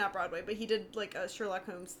 Maybe not Broadway, but he did, like, a Sherlock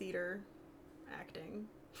Holmes theater acting.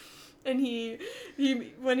 And he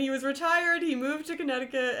when he was retired, he moved to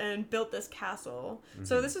Connecticut and built this castle.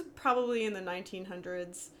 So this is probably in the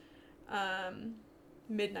 1900s,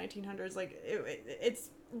 mid-1900s. Like, it's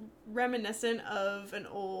reminiscent of an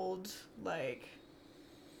old, like,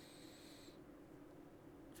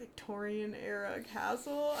 Victorian era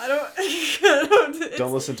castle.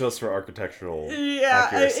 Don't listen to us for architectural accuracy.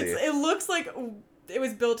 accuracy. It looks like it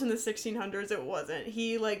was built in the 1600s. It wasn't.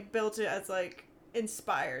 He, like, built it as, like,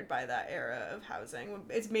 inspired by that era of housing.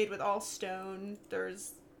 It's made with all stone.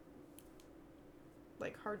 There's,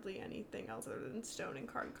 like, hardly anything else other than stone and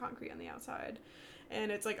concrete on the outside. And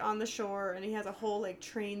it's, like, on the shore, and he has a whole, like,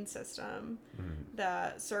 train system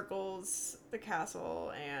that circles the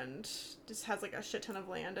castle and just has, like, a shit ton of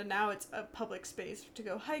land. And now it's a public space to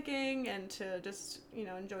go hiking and to just, you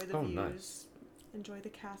know, enjoy the views, nice. Enjoy the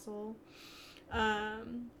castle.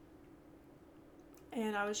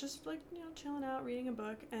 And I was just, like, you know, chilling out, reading a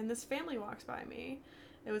book, and this family walks by me.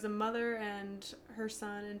 It was a mother and her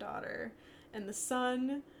son and daughter, and the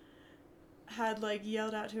son had, like,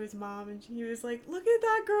 yelled out to his mom, and he was like, look at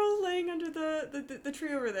that girl laying under the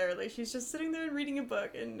tree over there. Like, she's just sitting there and reading a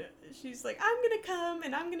book, and she's like, I'm gonna come,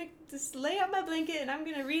 and I'm gonna just lay out my blanket, and I'm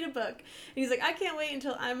gonna read a book. And he's like, I can't wait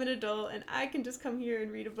until I'm an adult, and I can just come here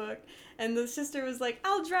and read a book. And the sister was like,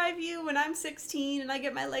 I'll drive you when I'm 16, and I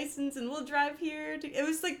get my license, and we'll drive here. It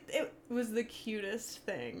was, like, it was the cutest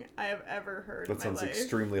thing I have ever heard in my life. That sounds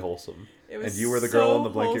extremely wholesome. It was and you were the girl in the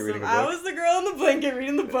blanket wholesome. reading a book? I was the girl in the blanket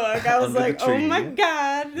reading the book. I was like, oh my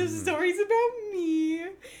god, this story's about me.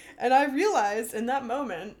 And I realized in that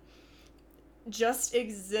moment, just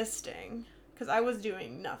existing, because I was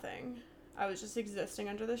doing nothing. I was just existing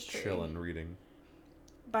under this tree. Chilling, reading.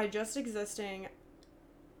 By just existing,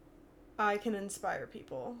 I can inspire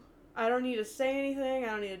people. I don't need to say anything. I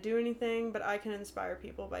don't need to do anything, but I can inspire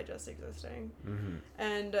people by just existing.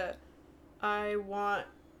 And I want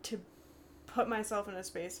to put myself in a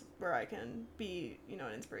space where I can be, you know,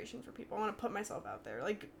 an inspiration for people. I want to put myself out there.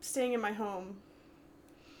 Like, staying in my home.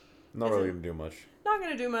 Not really going to do much. Not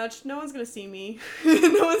going to do much. No one's going to see me.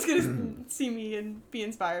 No one's going to see me and be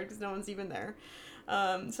inspired because no one's even there.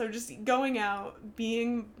 So just going out,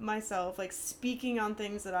 being myself, like, speaking on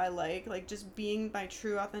things that I like just being my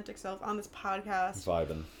true, authentic self on this podcast.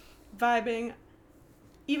 Vibing.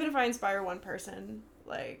 Even if I inspire one person,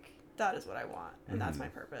 like, that is what I want. And that's my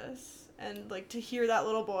purpose. And, like, to hear that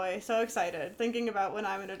little boy so excited, thinking about when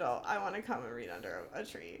I'm an adult, I want to come and read under a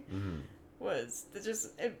tree, was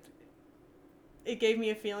just, it gave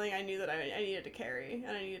me a feeling I knew that I needed to carry,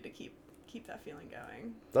 and I needed to keep that feeling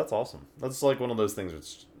going. That's awesome. That's, like, one of those things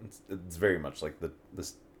which it's very much like the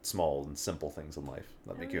small and simple things in life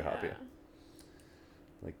that make you happy.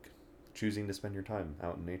 Like choosing to spend your time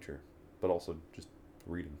out in nature, but also just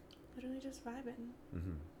reading. Literally just vibing.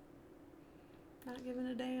 Not giving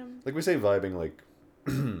a damn. Like, we say vibing, like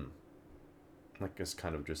like it's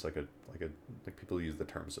kind of just like people use the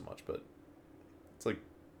term so much, but it's like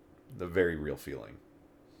the very real feeling.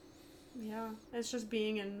 Yeah, it's just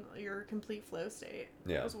being in your complete flow state.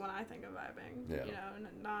 Yeah, is when I think of vibing. Yeah, you know,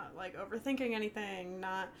 not like overthinking anything,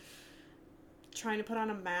 not trying to put on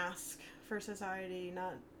a mask for society,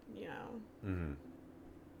 not, you know,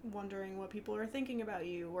 wondering what people are thinking about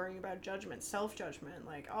you, worrying about judgment, self-judgment.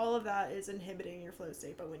 Like, all of that is inhibiting your flow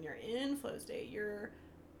state. But when you're in flow state, you're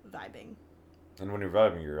vibing. And when you're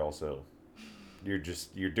vibing,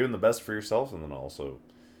 you're doing the best for yourself, and then also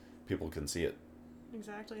people can see it.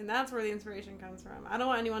 Exactly, and that's where the inspiration comes from. I don't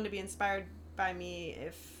want anyone to be inspired by me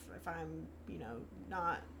if I'm, you know,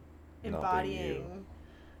 not embodying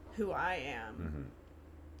who I am. Mm-hmm.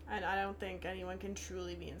 And I don't think anyone can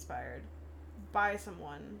truly be inspired by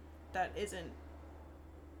someone that isn't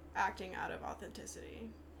acting out of authenticity.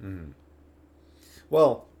 Mm-hmm.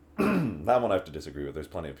 Well, that one I have to disagree with. There's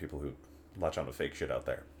plenty of people who latch onto fake shit out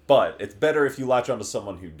there. But it's better if you latch onto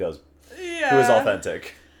someone who is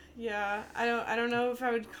authentic. Yeah, I don't know if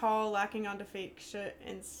I would call lacking onto fake shit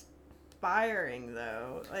inspiring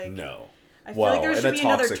though. Like, no. I feel like there should be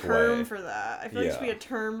another term for that. I feel like there should be a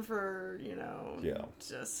term for,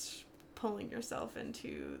 just pulling yourself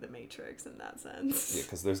into the matrix in that sense. Yeah,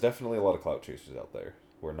 because there's definitely a lot of clout chasers out there.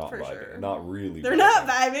 We're not vibing. Sure. Not really. They're not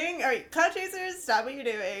vibing. All right, clout chasers, stop what you're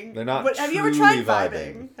doing. They're not. Have you ever tried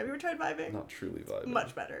vibing? Have you ever tried vibing? Not truly vibing.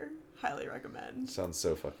 Much better. Highly recommend. Sounds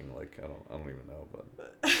so fucking like I don't even know,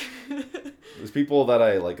 but there's people that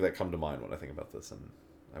I like that come to mind when I think about this, and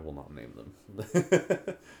I will not name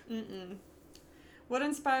them. What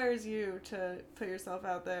inspires you to put yourself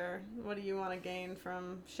out there? What do you want to gain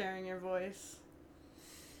from sharing your voice?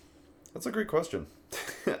 That's a great question.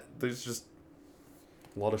 There's just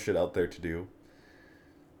a lot of shit out there to do,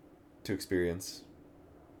 to experience.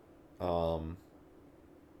 I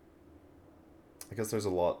guess there's a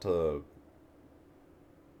lot to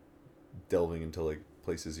delving into like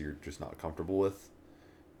places you're just not comfortable with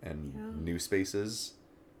and new spaces.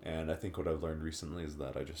 And I think what I've learned recently is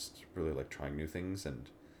that I just really like trying new things, and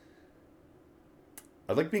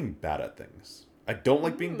I like being bad at things. I don't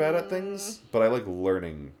like being bad at things, but I like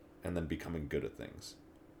learning and then becoming good at things.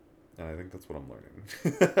 And I think that's what I'm learning.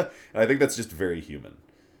 And I think that's just very human.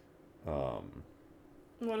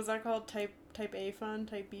 What is that called? Type A fun?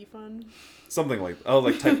 Type B fun? Something like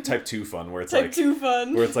type 2 fun, where it's type 2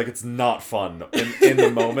 fun. Where it's like it's not fun in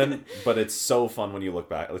the moment, but it's so fun when you look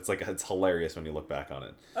back. It's like it's hilarious when you look back on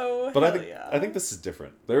it. Oh, but I think this is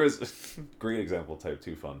different. There is a great example of type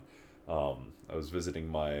 2 fun. I was visiting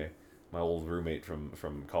my old roommate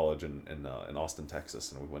from college in Austin,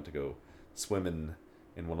 Texas, and we went to go swim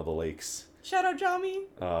in one of the lakes. Shout out Jami.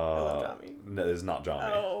 I love Jami. No, it's not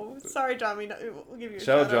Jami. Oh, sorry Jami. We'll give you a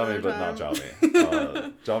shout out Jami, but not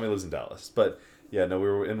Jami. Jami lives in Dallas. But yeah, no, we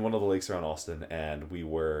were in one of the lakes around Austin, and we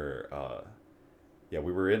were we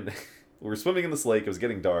were swimming in this lake. It was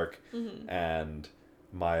getting dark, and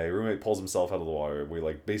my roommate pulls himself out of the water. We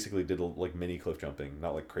like basically did like mini cliff jumping,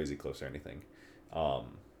 not like crazy cliffs or anything.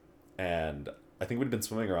 And I think we'd been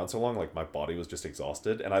swimming around so long, like my body was just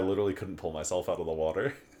exhausted, and I literally couldn't pull myself out of the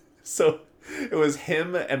water. So it was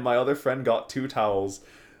him and my other friend got 2 towels,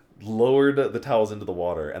 lowered the towels into the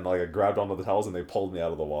water, and like I grabbed onto the towels and they pulled me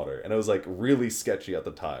out of the water. And it was like really sketchy at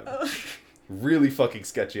the time. Really fucking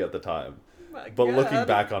sketchy at the time. But looking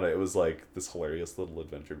back on it, it was like this hilarious little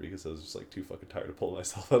adventure because I was just like too fucking tired to pull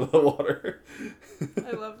myself out of the water.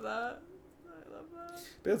 I love that.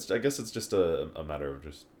 But I guess it's just a matter of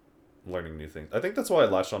just learning new things. I think that's why I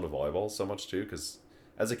latched onto volleyball so much too, because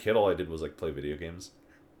as a kid all I did was like play video games.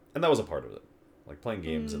 And that was a part of it. Like playing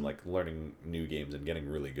games and like learning new games and getting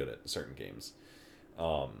really good at certain games.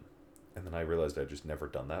 And then I realized I'd just never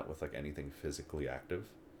done that with like anything physically active.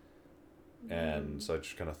 And so I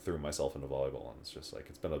just kind of threw myself into volleyball, and it's just like,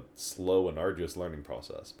 it's been a slow and arduous learning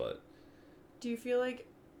process, but... Do you feel like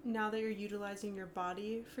now that you're utilizing your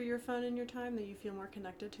body for your fun and your time, that you feel more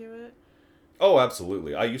connected to it? Oh,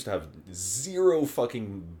 absolutely. I used to have zero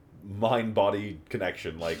fucking mind-body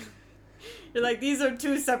connection, like... You're like, these are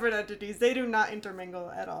 2 separate entities. They do not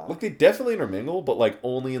intermingle at all. Look, they definitely intermingle, but like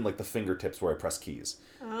only in like the fingertips where I press keys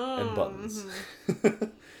and buttons.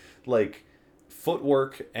 Like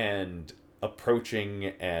footwork and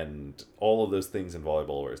approaching and all of those things in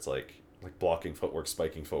volleyball, where it's like blocking footwork,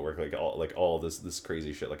 spiking footwork, like all this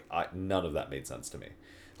crazy shit. Like none of that made sense to me.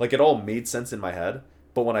 Like it all made sense in my head,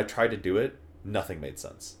 but when I tried to do it, nothing made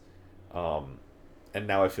sense. And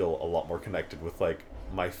now I feel a lot more connected with like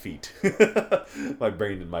my feet, my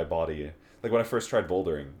brain and my body. Like when I first tried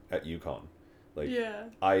bouldering at UConn, like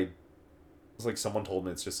I was like, someone told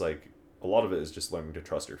me it's just like a lot of it is just learning to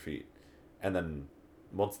trust your feet. And then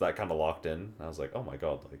once that kind of locked in, I was like, oh my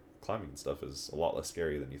god, like climbing and stuff is a lot less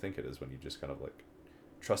scary than you think it is when you just kind of like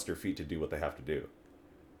trust your feet to do what they have to do.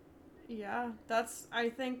 Yeah, I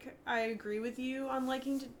think I agree with you on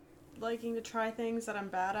liking to try things that I'm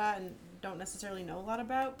bad at and don't necessarily know a lot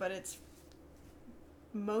about, but it's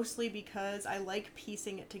mostly because I like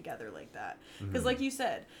piecing it together like that. Because like you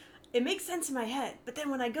said, it makes sense in my head, but then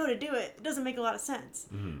when I go to do it, it doesn't make a lot of sense.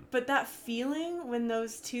 But that feeling when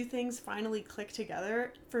those 2 things finally click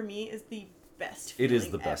together, for me, is the best feeling. It is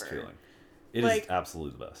the best feeling. It is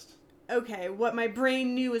absolutely the best. Okay, what my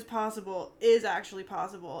brain knew was possible is actually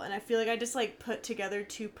possible. And I feel like I just like put together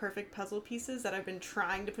 2 perfect puzzle pieces that I've been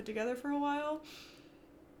trying to put together for a while.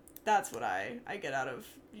 that's what I get out of,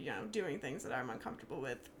 doing things that I'm uncomfortable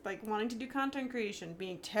with. Like wanting to do content creation,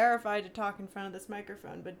 being terrified to talk in front of this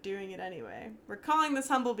microphone, but doing it anyway. We're calling this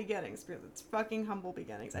Humble Beginnings because it's fucking humble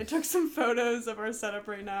beginnings. I took some photos of our setup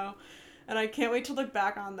right now, and I can't wait to look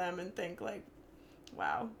back on them and think like,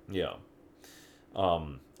 wow. Yeah.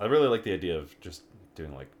 I really like the idea of just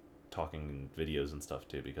doing like talking videos and stuff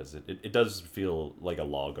too, because it does feel like a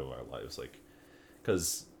log of our lives. Like,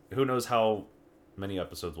 because who knows how many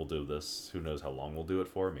episodes we'll do this, who knows how long we'll do it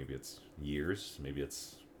for. Maybe it's years, maybe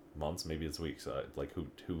it's months, maybe it's weeks, like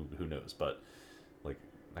who knows. But like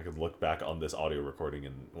I could look back on this audio recording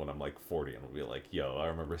and when I'm like 40 and I'll be like, yo, I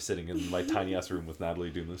remember sitting in my tiny ass room with Natalie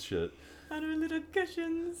doing this shit on our little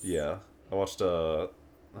cushions. Yeah, I watched a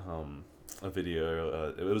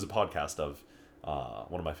video, it was a podcast of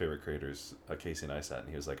one of my favorite creators, Casey Neistat, and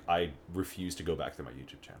he was like, I refuse to go back to my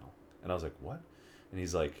YouTube channel. And I was like, what? And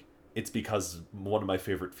he's like, it's because one of my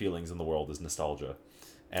favorite feelings in the world is nostalgia.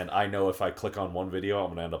 And I know if I click on one video, I'm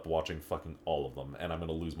going to end up watching fucking all of them. And I'm going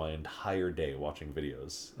to lose my entire day watching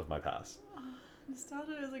videos of my past.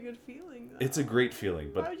 Nostalgia is a good feeling, though. It's a great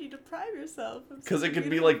feeling, but... Why would you deprive yourself? Because it can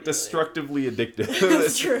be, like, destructively addictive.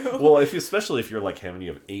 That's true. Well, especially if you're, like, having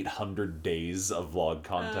you have 800 days of vlog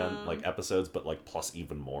content, like, episodes, but, like, plus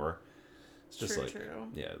even more. It's just, true.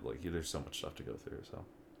 Yeah, like, there's so much stuff to go through, so...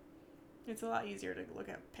 It's a lot easier to look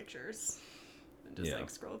at pictures and just, like,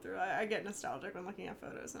 scroll through. I get nostalgic when looking at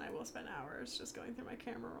photos, and I will spend hours just going through my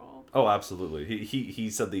camera roll. Oh, absolutely. He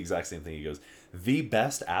said the exact same thing. He goes, the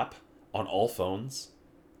best app on all phones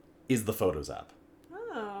is the Photos app.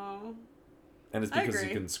 Oh. And it's because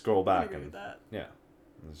you can scroll back. I agree with that. Yeah.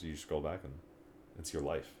 And so you scroll back, and it's your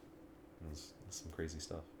life. It's some crazy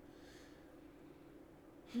stuff.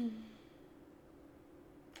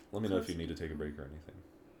 Let me know if you need to take a break or anything.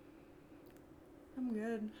 I'm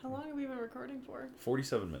good. How long have we been recording for?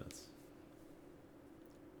 47 minutes.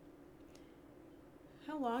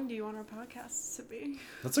 How long do you want our podcasts to be?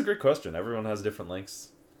 That's a great question. Everyone has different lengths.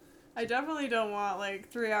 I definitely don't want,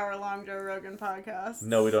 like, 3-hour-long Joe Rogan podcasts.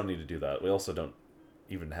 No, we don't need to do that. We also don't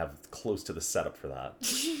even have close to the setup for that.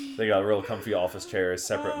 They got real comfy office chairs,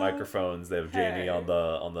 separate microphones. They have Jamie on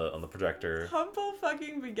the projector. Humble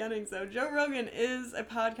fucking beginnings, though. Joe Rogan is a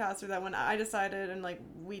podcaster that when I decided and like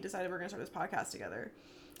we decided we're gonna start this podcast together,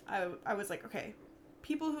 I was like, okay,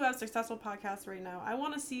 people who have successful podcasts right now, I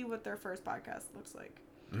want to see what their first podcast looks like.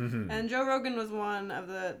 Mm-hmm. And Joe Rogan was one of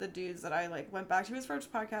the dudes that I like went back to his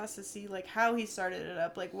first podcast to see like how he started it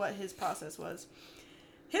up, like what his process was.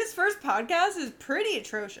 His first podcast is pretty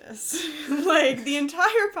atrocious. Like, the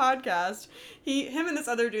entire podcast, him and this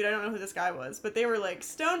other dude, I don't know who this guy was, but they were, like,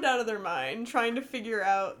 stoned out of their mind trying to figure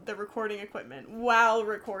out the recording equipment while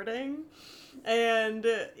recording. And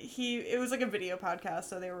it was, like, a video podcast,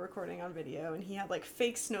 so they were recording on video, and he had, like,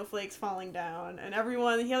 fake snowflakes falling down, and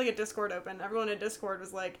he had, like, a Discord open. Everyone in Discord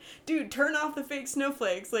was like, dude, turn off the fake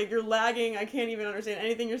snowflakes. Like, you're lagging. I can't even understand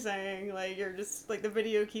anything you're saying. Like, you're just, like, the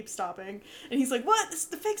video keeps stopping. And he's like, what?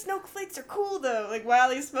 The fake snowflakes are cool, though. Like,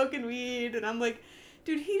 while he's smoking weed. And I'm like,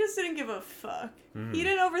 dude, he just didn't give a fuck. Mm. He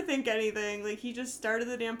didn't overthink anything. Like, he just started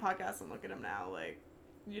the damn podcast, and look at him now. Like,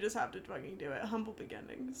 you just have to fucking do it. Humble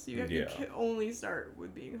beginnings. You can only start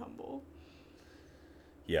with being humble.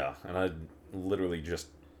 Yeah, and I literally just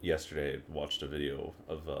yesterday watched a video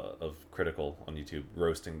of Critical on YouTube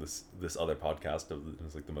roasting this other podcast. It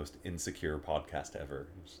was like the most insecure podcast ever.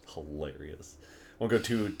 It's hilarious. Won't go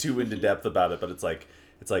too into depth about it, but it's like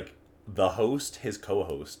the host, his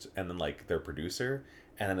co-host, and then like their producer,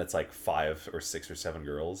 and then it's like 5 or 6 or 7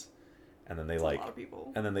 girls. And then That's a lot of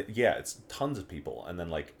people. And then it's tons of people. And then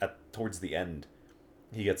like towards the end,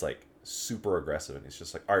 he gets like super aggressive, and he's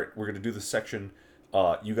just like, all right, we're gonna do this section.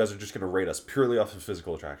 You guys are just gonna rate us purely off of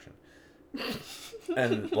physical attraction.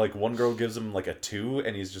 And like one girl gives him like a 2,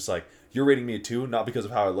 and he's just like, you're rating me a 2 not because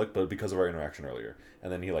of how I look, but because of our interaction earlier.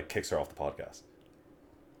 And then he like kicks her off the podcast.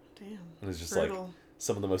 Damn. And it's just brutal. like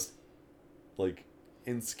some of the most like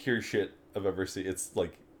insecure shit I've ever seen. It's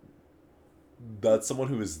like, that's someone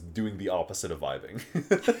who is doing the opposite of vibing.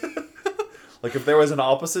 Like, if there was an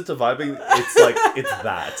opposite to vibing, it's like, it's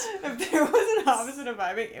that. If there was an opposite of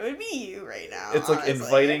vibing, it would be you right now. It's like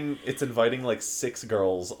inviting like 6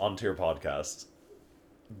 girls onto your podcast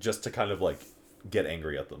just to kind of like get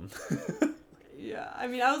angry at them. Yeah, I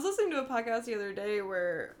mean, I was listening to a podcast the other day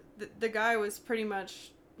where the guy was pretty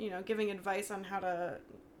much, giving advice on how to,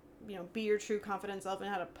 be your true confident self and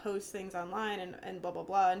how to post things online and blah, blah,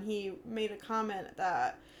 blah. And he made a comment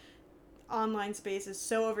that online space is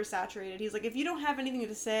so oversaturated. He's like, if you don't have anything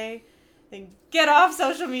to say, then get off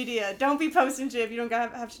social media. Don't be posting shit if you don't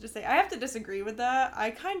have shit to say. I have to disagree with that. I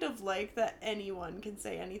kind of like that anyone can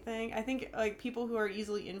say anything. I think, like, people who are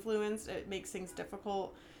easily influenced, it makes things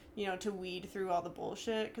difficult, you know, to weed through all the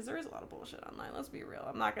bullshit, because there is a lot of bullshit online, let's be real.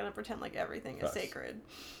 I'm not going to pretend like everything is sacred.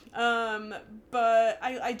 But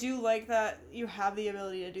I do like that you have the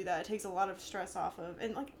ability to do that. It takes a lot of stress off of,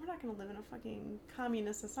 and, like, we're not going to live in a fucking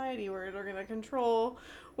communist society where they're going to control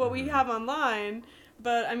what we have online.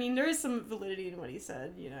 But, I mean, there is some validity in what he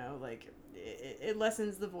said, you know, like, it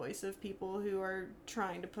lessens the voice of people who are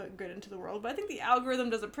trying to put good into the world. But I think the algorithm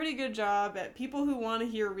does a pretty good job at people who want to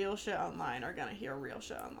hear real shit online are going to hear real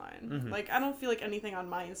shit online. Mm-hmm. Like, I don't feel like anything on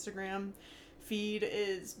my Instagram feed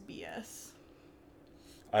is BS.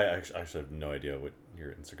 I actually have no idea what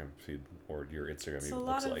your Instagram feed or your Instagram even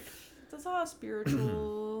looks like. There's a lot of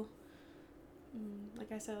spiritual...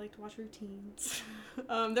 like I said, I like to watch routines.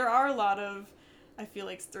 There are a lot of... I feel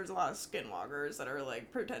like there's a lot of skinwalkers that are,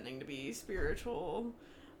 like, pretending to be spiritual.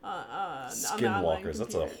 Skinwalkers,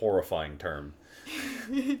 that's a horrifying term.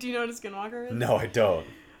 Do you know what a skinwalker is? No, I don't.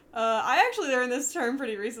 I actually learned this term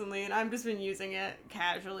pretty recently, and I've just been using it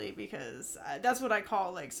casually because that's what I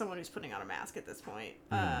call, like, someone who's putting on a mask at this point.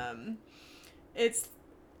 It's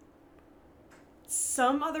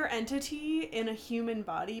some other entity in a human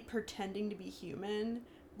body pretending to be human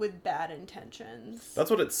with bad intentions. That's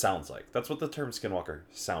what it sounds like. That's what the term skinwalker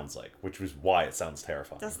sounds like, which is why it sounds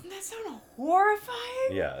terrifying. Doesn't that sound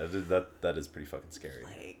horrifying? Yeah, that is pretty fucking scary.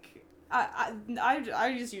 Like,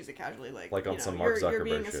 I just use it casually, like on some Mark Zuckerberg you're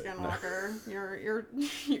being a shit. skinwalker. No.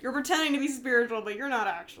 You're pretending to be spiritual, but you're not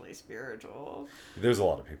actually spiritual. There's a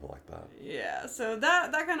lot of people like that. Yeah, so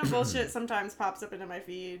that kind of bullshit sometimes pops up into my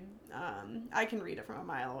feed. I can read it from a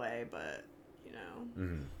mile away, but you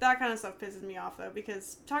know, that kind of stuff pisses me off though,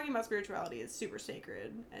 because talking about spirituality is super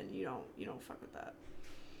sacred, and you don't fuck with that.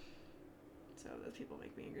 So those people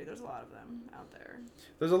make me angry. There's a lot of them out there.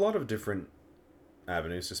 There's a lot of different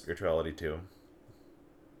avenues to spirituality too,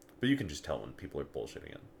 but you can just tell when people are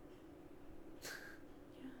bullshitting it.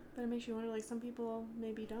 Yeah, but it makes you wonder, like, some people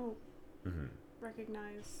maybe don't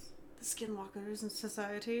recognize the skinwalkers in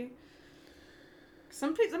society.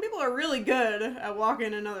 Some people are really good at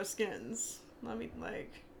walking in other skins. I mean,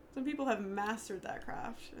 like, some people have mastered that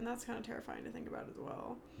craft, and that's kind of terrifying to think about as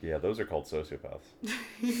well. Yeah, those are called sociopaths.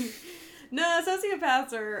 No,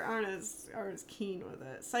 sociopaths aren't as keen with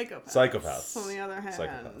it. Psychopaths. On the other hand.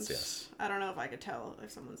 Psychopaths, yes. I don't know if I could tell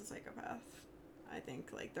if someone's a psychopath. I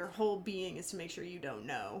think, like, their whole being is to make sure you don't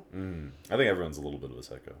know. I think everyone's a little bit of a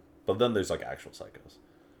psycho. But then there's, like, actual psychos.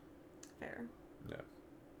 Fair. Yeah.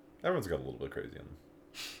 Everyone's got a little bit crazy in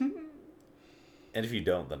them. And if you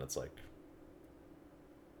don't, then it's like,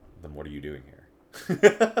 then what are you doing here?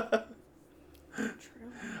 True.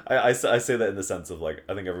 I say that in the sense of, like,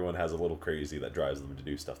 I think everyone has a little crazy that drives them to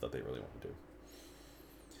do stuff that they really want to do.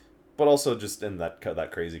 But also just in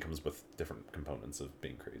that crazy comes with different components of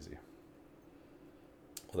being crazy.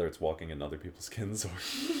 Whether it's walking in other people's skins or...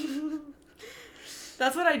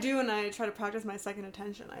 That's what I do when I try to practice my second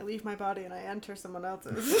attention. I leave my body and I enter someone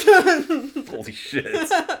else's. Holy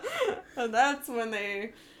shit. And that's when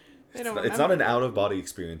they don't remember. It's not an out-of-body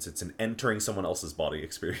experience. It's an entering someone else's body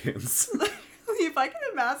experience. If I can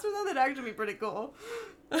master that, that'd actually be pretty cool.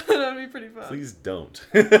 That'd be pretty fun. Please don't.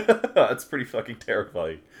 That's pretty fucking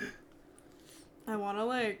terrifying. I want to,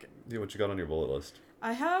 like... Yeah, what you got on your bullet list?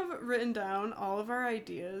 I have written down all of our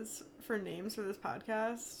ideas for names for this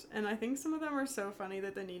podcast, and I think some of them are so funny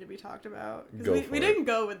that they need to be talked about. Because we didn't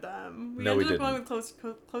go with them. We ended up going with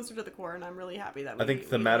closer to the core, and I'm really happy that I think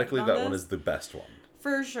thematically that one is the best one.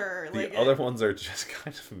 For sure. The other ones are just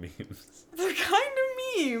kind of memes. They're kind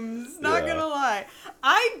of memes, not gonna lie.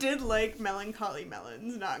 I did like Melancholy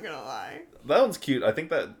Melons, not gonna lie. That one's cute. I think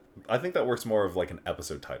that works more of like an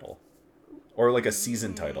episode title. Or like a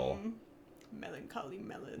season title. Melancholy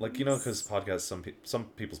Melons. Like, you know, because podcasts, some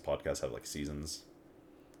people's podcasts have like seasons.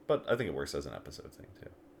 But I think it works as an episode thing too.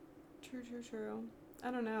 True.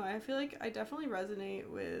 I don't know. I feel like I definitely resonate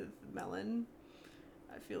with melon.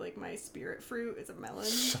 I feel like my spirit fruit is a melon.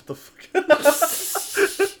 Shut the fuck up.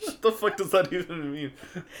 What the fuck does that even mean?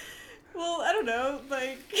 Well, I don't know.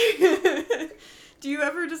 Like, do you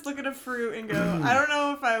ever just look at a fruit and go, I don't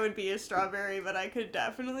know if I would be a strawberry, but I could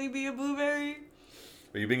definitely be a blueberry?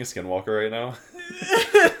 Are you being a skinwalker right now?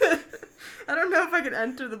 I don't know if I could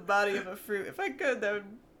enter the body of a fruit. If I could, that would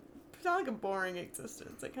sound like a boring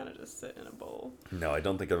existence. I kind of just sit in a bowl. No, I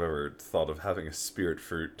don't think I've ever thought of having a spirit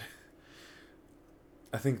fruit.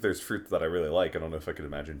 I think there's fruit that I really like. I don't know if I could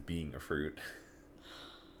imagine being a fruit.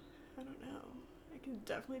 I don't know. I can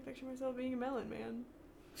definitely picture myself being a melon, man.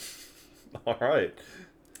 All right.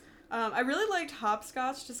 I really liked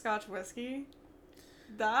hopscotch to Scotch whiskey.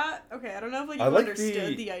 That, okay, I don't know if like you I like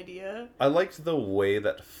understood the idea. I liked the way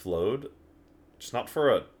that flowed, just not for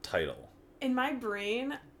a title. In my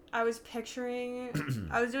brain, I was picturing,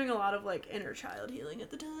 I was doing a lot of like inner child healing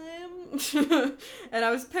at the time. And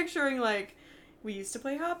I was picturing like, we used to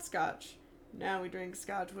play hopscotch. Now we drink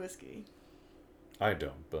Scotch whiskey. I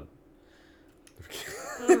don't, but...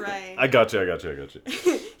 Alright. I got you.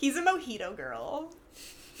 He's a mojito girl.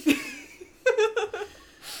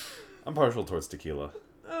 I'm partial towards tequila.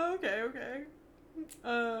 Oh, okay.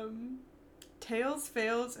 Tails,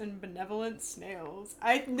 fails, and benevolent snails.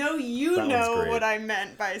 I know you know what I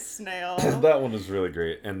meant by snail. That one was really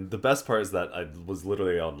great. And the best part is that I was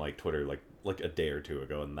literally on like Twitter like a day or two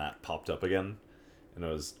ago, and that popped up again. And it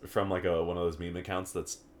was from like one of those meme accounts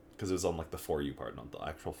that's... Because it was on like the For You part, not the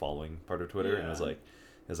actual following part of Twitter. Yeah. And it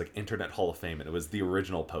was like Internet Hall of Fame. And it was the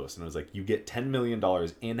original post. And it was like, you get $10 million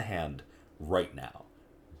in hand right now.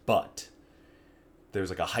 But... there's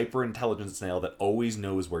like a hyper-intelligent snail that always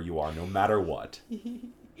knows where you are, no matter what.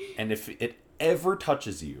 And if it ever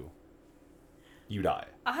touches you, you die.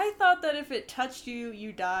 I thought that if it touched you,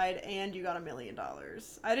 you died and you got $1 million.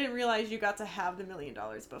 I didn't realize you got to have the $1 million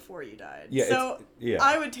before you died. Yeah, so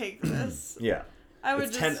I would take this. Yeah. I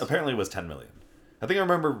would apparently it was 10 million. I think I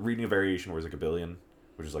remember reading a variation where it was like 1 billion,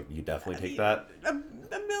 which is like, you definitely take that.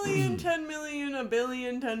 A million, 10 million, 1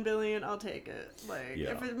 billion, 10 billion, I'll take it. Like,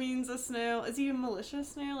 if it means a snail, is he a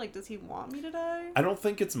malicious snail? Like, does he want me to die? I don't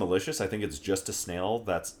think it's malicious. I think it's just a snail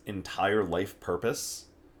that's entire life purpose,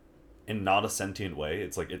 in not a sentient way.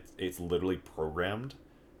 It's like, it's literally programmed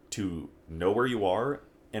to know where you are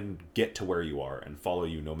and get to where you are and follow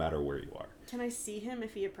you no matter where you are. Can I see him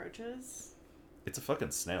if he approaches? It's a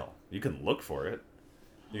fucking snail. You can look for it.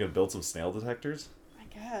 You can build some snail detectors.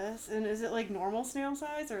 Guess. And is it like normal snail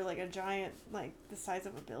size or like a giant, like the size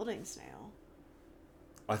of a building snail?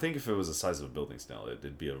 I think if it was the size of a building snail,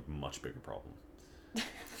 it'd be a much bigger problem.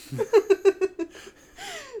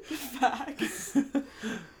 Facts.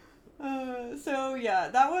 So yeah,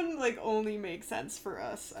 that one like only makes sense for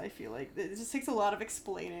us. I feel like it just takes a lot of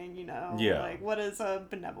explaining, you know. Yeah. Like, what is a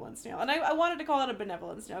benevolent snail? And I wanted to call it a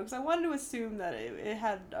benevolent snail because I wanted to assume that it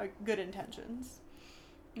had good intentions.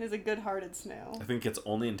 It is a good-hearted snail. I think its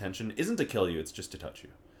only intention isn't to kill you; it's just to touch you.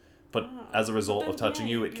 But as a result of touching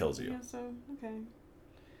you, it kills you. Yeah. So okay.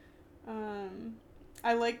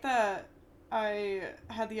 I like that. I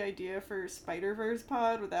had the idea for Spider-Verse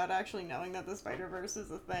pod without actually knowing that the Spider-Verse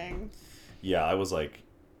is a thing. Yeah, I was like,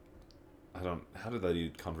 how did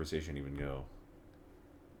that conversation even go?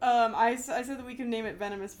 I said that we could name it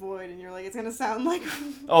Venomous Void, and you're like, it's gonna sound like...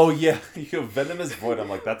 Oh, yeah, you have Venomous Void. I'm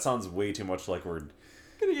like, that sounds way too much like we're...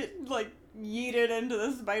 gonna get, like, yeeted into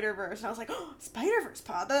the Spider-Verse. And I was like, oh, Spider-Verse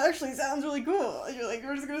pod, that actually sounds really cool. And you're like,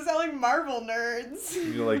 we're just gonna sound like Marvel nerds.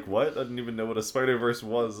 You're like, what? I didn't even know what a Spider-Verse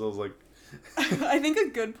was. I was like... I think a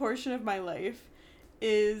good portion of my life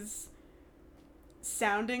is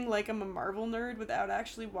sounding like I'm a Marvel nerd without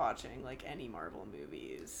actually watching, like, any Marvel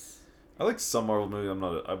movies. I like some Marvel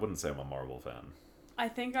movies. I wouldn't say I'm a Marvel fan. I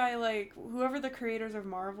think I like whoever the creators of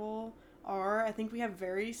Marvel are. I think we have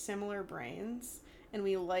very similar brains, and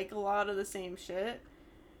we like a lot of the same shit.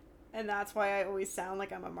 And that's why I always sound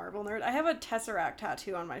like I'm a Marvel nerd. I have a Tesseract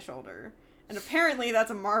tattoo on my shoulder, and apparently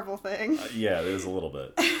that's a Marvel thing. Yeah, it is a little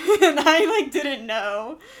bit. And I like didn't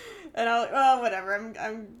know, and I was like, well, whatever.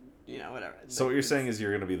 I'm whatever. So what you're saying is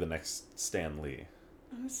you're gonna be the next Stan Lee.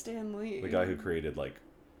 Who's Stan Lee? The guy who created like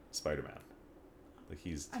Spider-Man. Like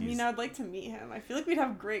I mean, I'd like to meet him. I feel like we'd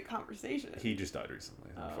have great conversations. He just died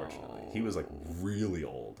recently, unfortunately. He was like really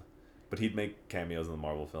old, but he'd make cameos in the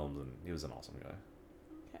Marvel films, and he was an awesome guy.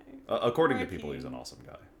 Okay. According to people, he was an awesome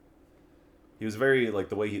guy. He was very like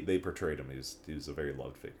the way they portrayed him. He was a very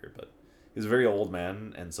loved figure, but he was a very old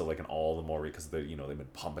man, and so like in all the more because they've been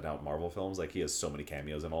pumping out Marvel films. Like he has so many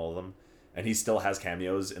cameos in all of them. And he still has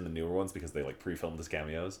cameos in the newer ones because they, like, pre-filmed his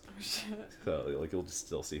cameos. Oh, shit. So, like, you'll just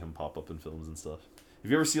still see him pop up in films and stuff. If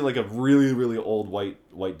you ever see, like, a really, really old white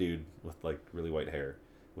dude with, like, really white hair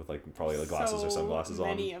with, like, probably, like, glasses or sunglasses on.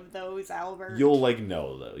 Many of those, Albert. You'll, like,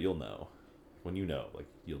 know, though. You'll know. When you know, like,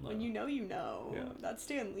 you'll know. When you know, you know. Yeah. That's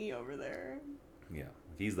Stan Lee over there. Yeah.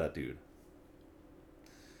 He's that dude.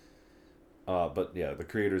 But, yeah, the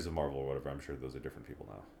creators of Marvel or whatever, I'm sure those are different people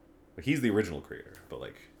now. Like, he's the original creator, but,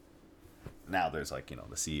 like... Now there's like,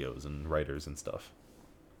 the CEOs and writers and stuff.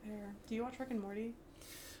 Fair. Do you watch Rick and Morty?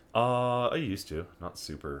 I used to. Not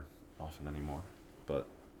super often anymore. But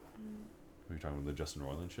are you talking about the Justin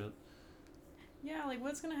Roiland shit? Yeah, like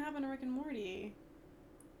what's gonna happen to Rick and Morty?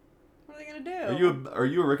 What are they gonna do? Are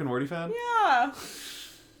you a Rick and Morty fan? Yeah.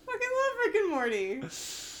 Fucking love Rick and Morty.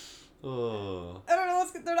 Oh. I don't know.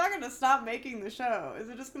 They're not gonna stop making the show. Is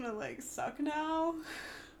it just gonna like suck now?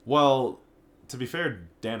 Well, to be fair,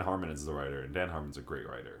 Dan Harmon is the writer, and Dan Harmon's a great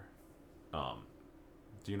writer.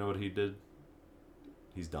 Do you know what he did?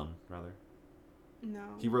 He's done, rather. No.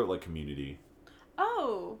 He wrote like Community.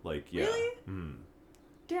 Oh. Like yeah. Really? Mm.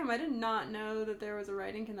 Damn, I did not know that there was a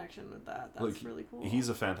writing connection with that. That's like, really cool. He's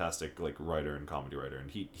a fantastic like writer and comedy writer, and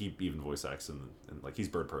he even voice acts and like he's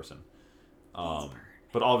Bird Person.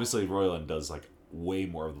 But obviously Roiland does like way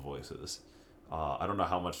more of the voices. I don't know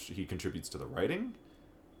how much he contributes to the writing,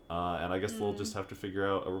 and I guess they'll just have to figure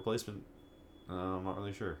out a replacement. I'm not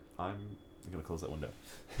really sure. I'm gonna close that window.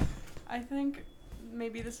 I think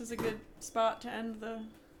maybe this is a good spot to end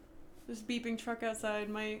this beeping truck outside.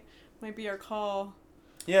 Might be our call.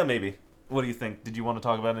 Yeah, maybe. What do you think? Did you want to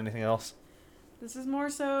talk about anything else? This is more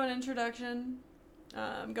so an introduction.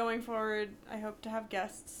 Going forward, I hope to have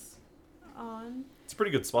guests on. It's a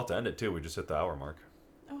pretty good spot to end it too. We just hit the hour mark.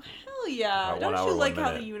 Oh hell yeah! Don't you like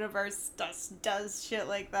how the universe does shit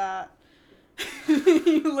like that?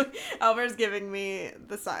 Albert's giving me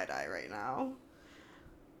the side eye right now.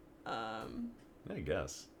 I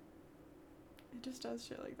guess. It just does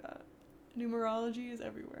shit like that. Numerology is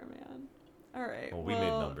everywhere, man. All right. Well, we made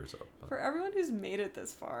numbers up. But... For everyone who's made it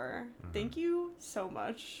this far, thank you so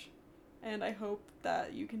much. And I hope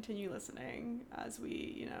that you continue listening as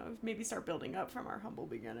we, maybe start building up from our humble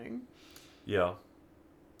beginning. Yeah.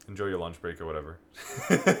 Enjoy your lunch break or whatever.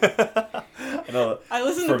 I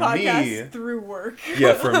listen to podcasts through work.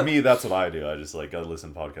 Yeah, for me, that's what I do. I just I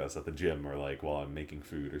listen to podcasts at the gym or while I'm making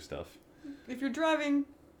food or stuff. If you're driving,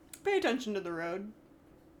 pay attention to the road.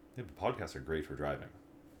 Yeah, but podcasts are great for driving.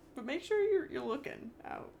 But make sure you're looking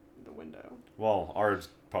out the window. Well, our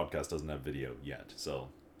podcast doesn't have video yet, so.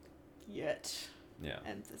 Yet. Yeah.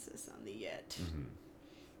 Emphasis on the yet. Mm-hmm.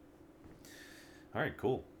 All right,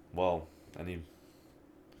 cool. Well, any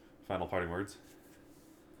final parting words?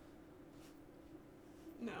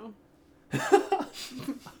 No.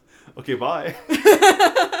 Okay, bye.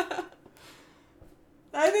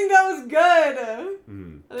 I think that was good.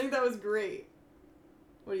 Mm-hmm. I think that was great.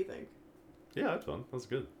 What do you think? Yeah, that's fun. That was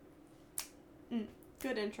good.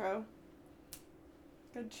 Good intro.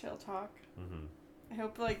 Good chill talk. Mm-hmm. I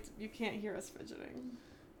hope you can't hear us fidgeting.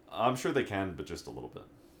 I'm sure they can, but just a little bit.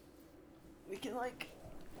 We can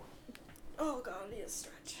oh god, I need a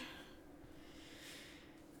stretch.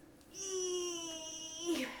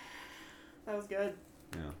 That was good.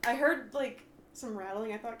 Yeah. I heard some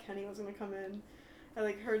rattling. I thought Kenny was gonna come in.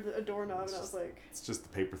 I heard a doorknob and I was like... It's just the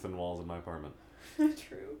paper thin walls in my apartment.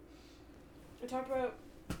 True. I talked about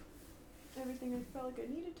everything I felt like I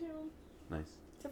needed to. Nice.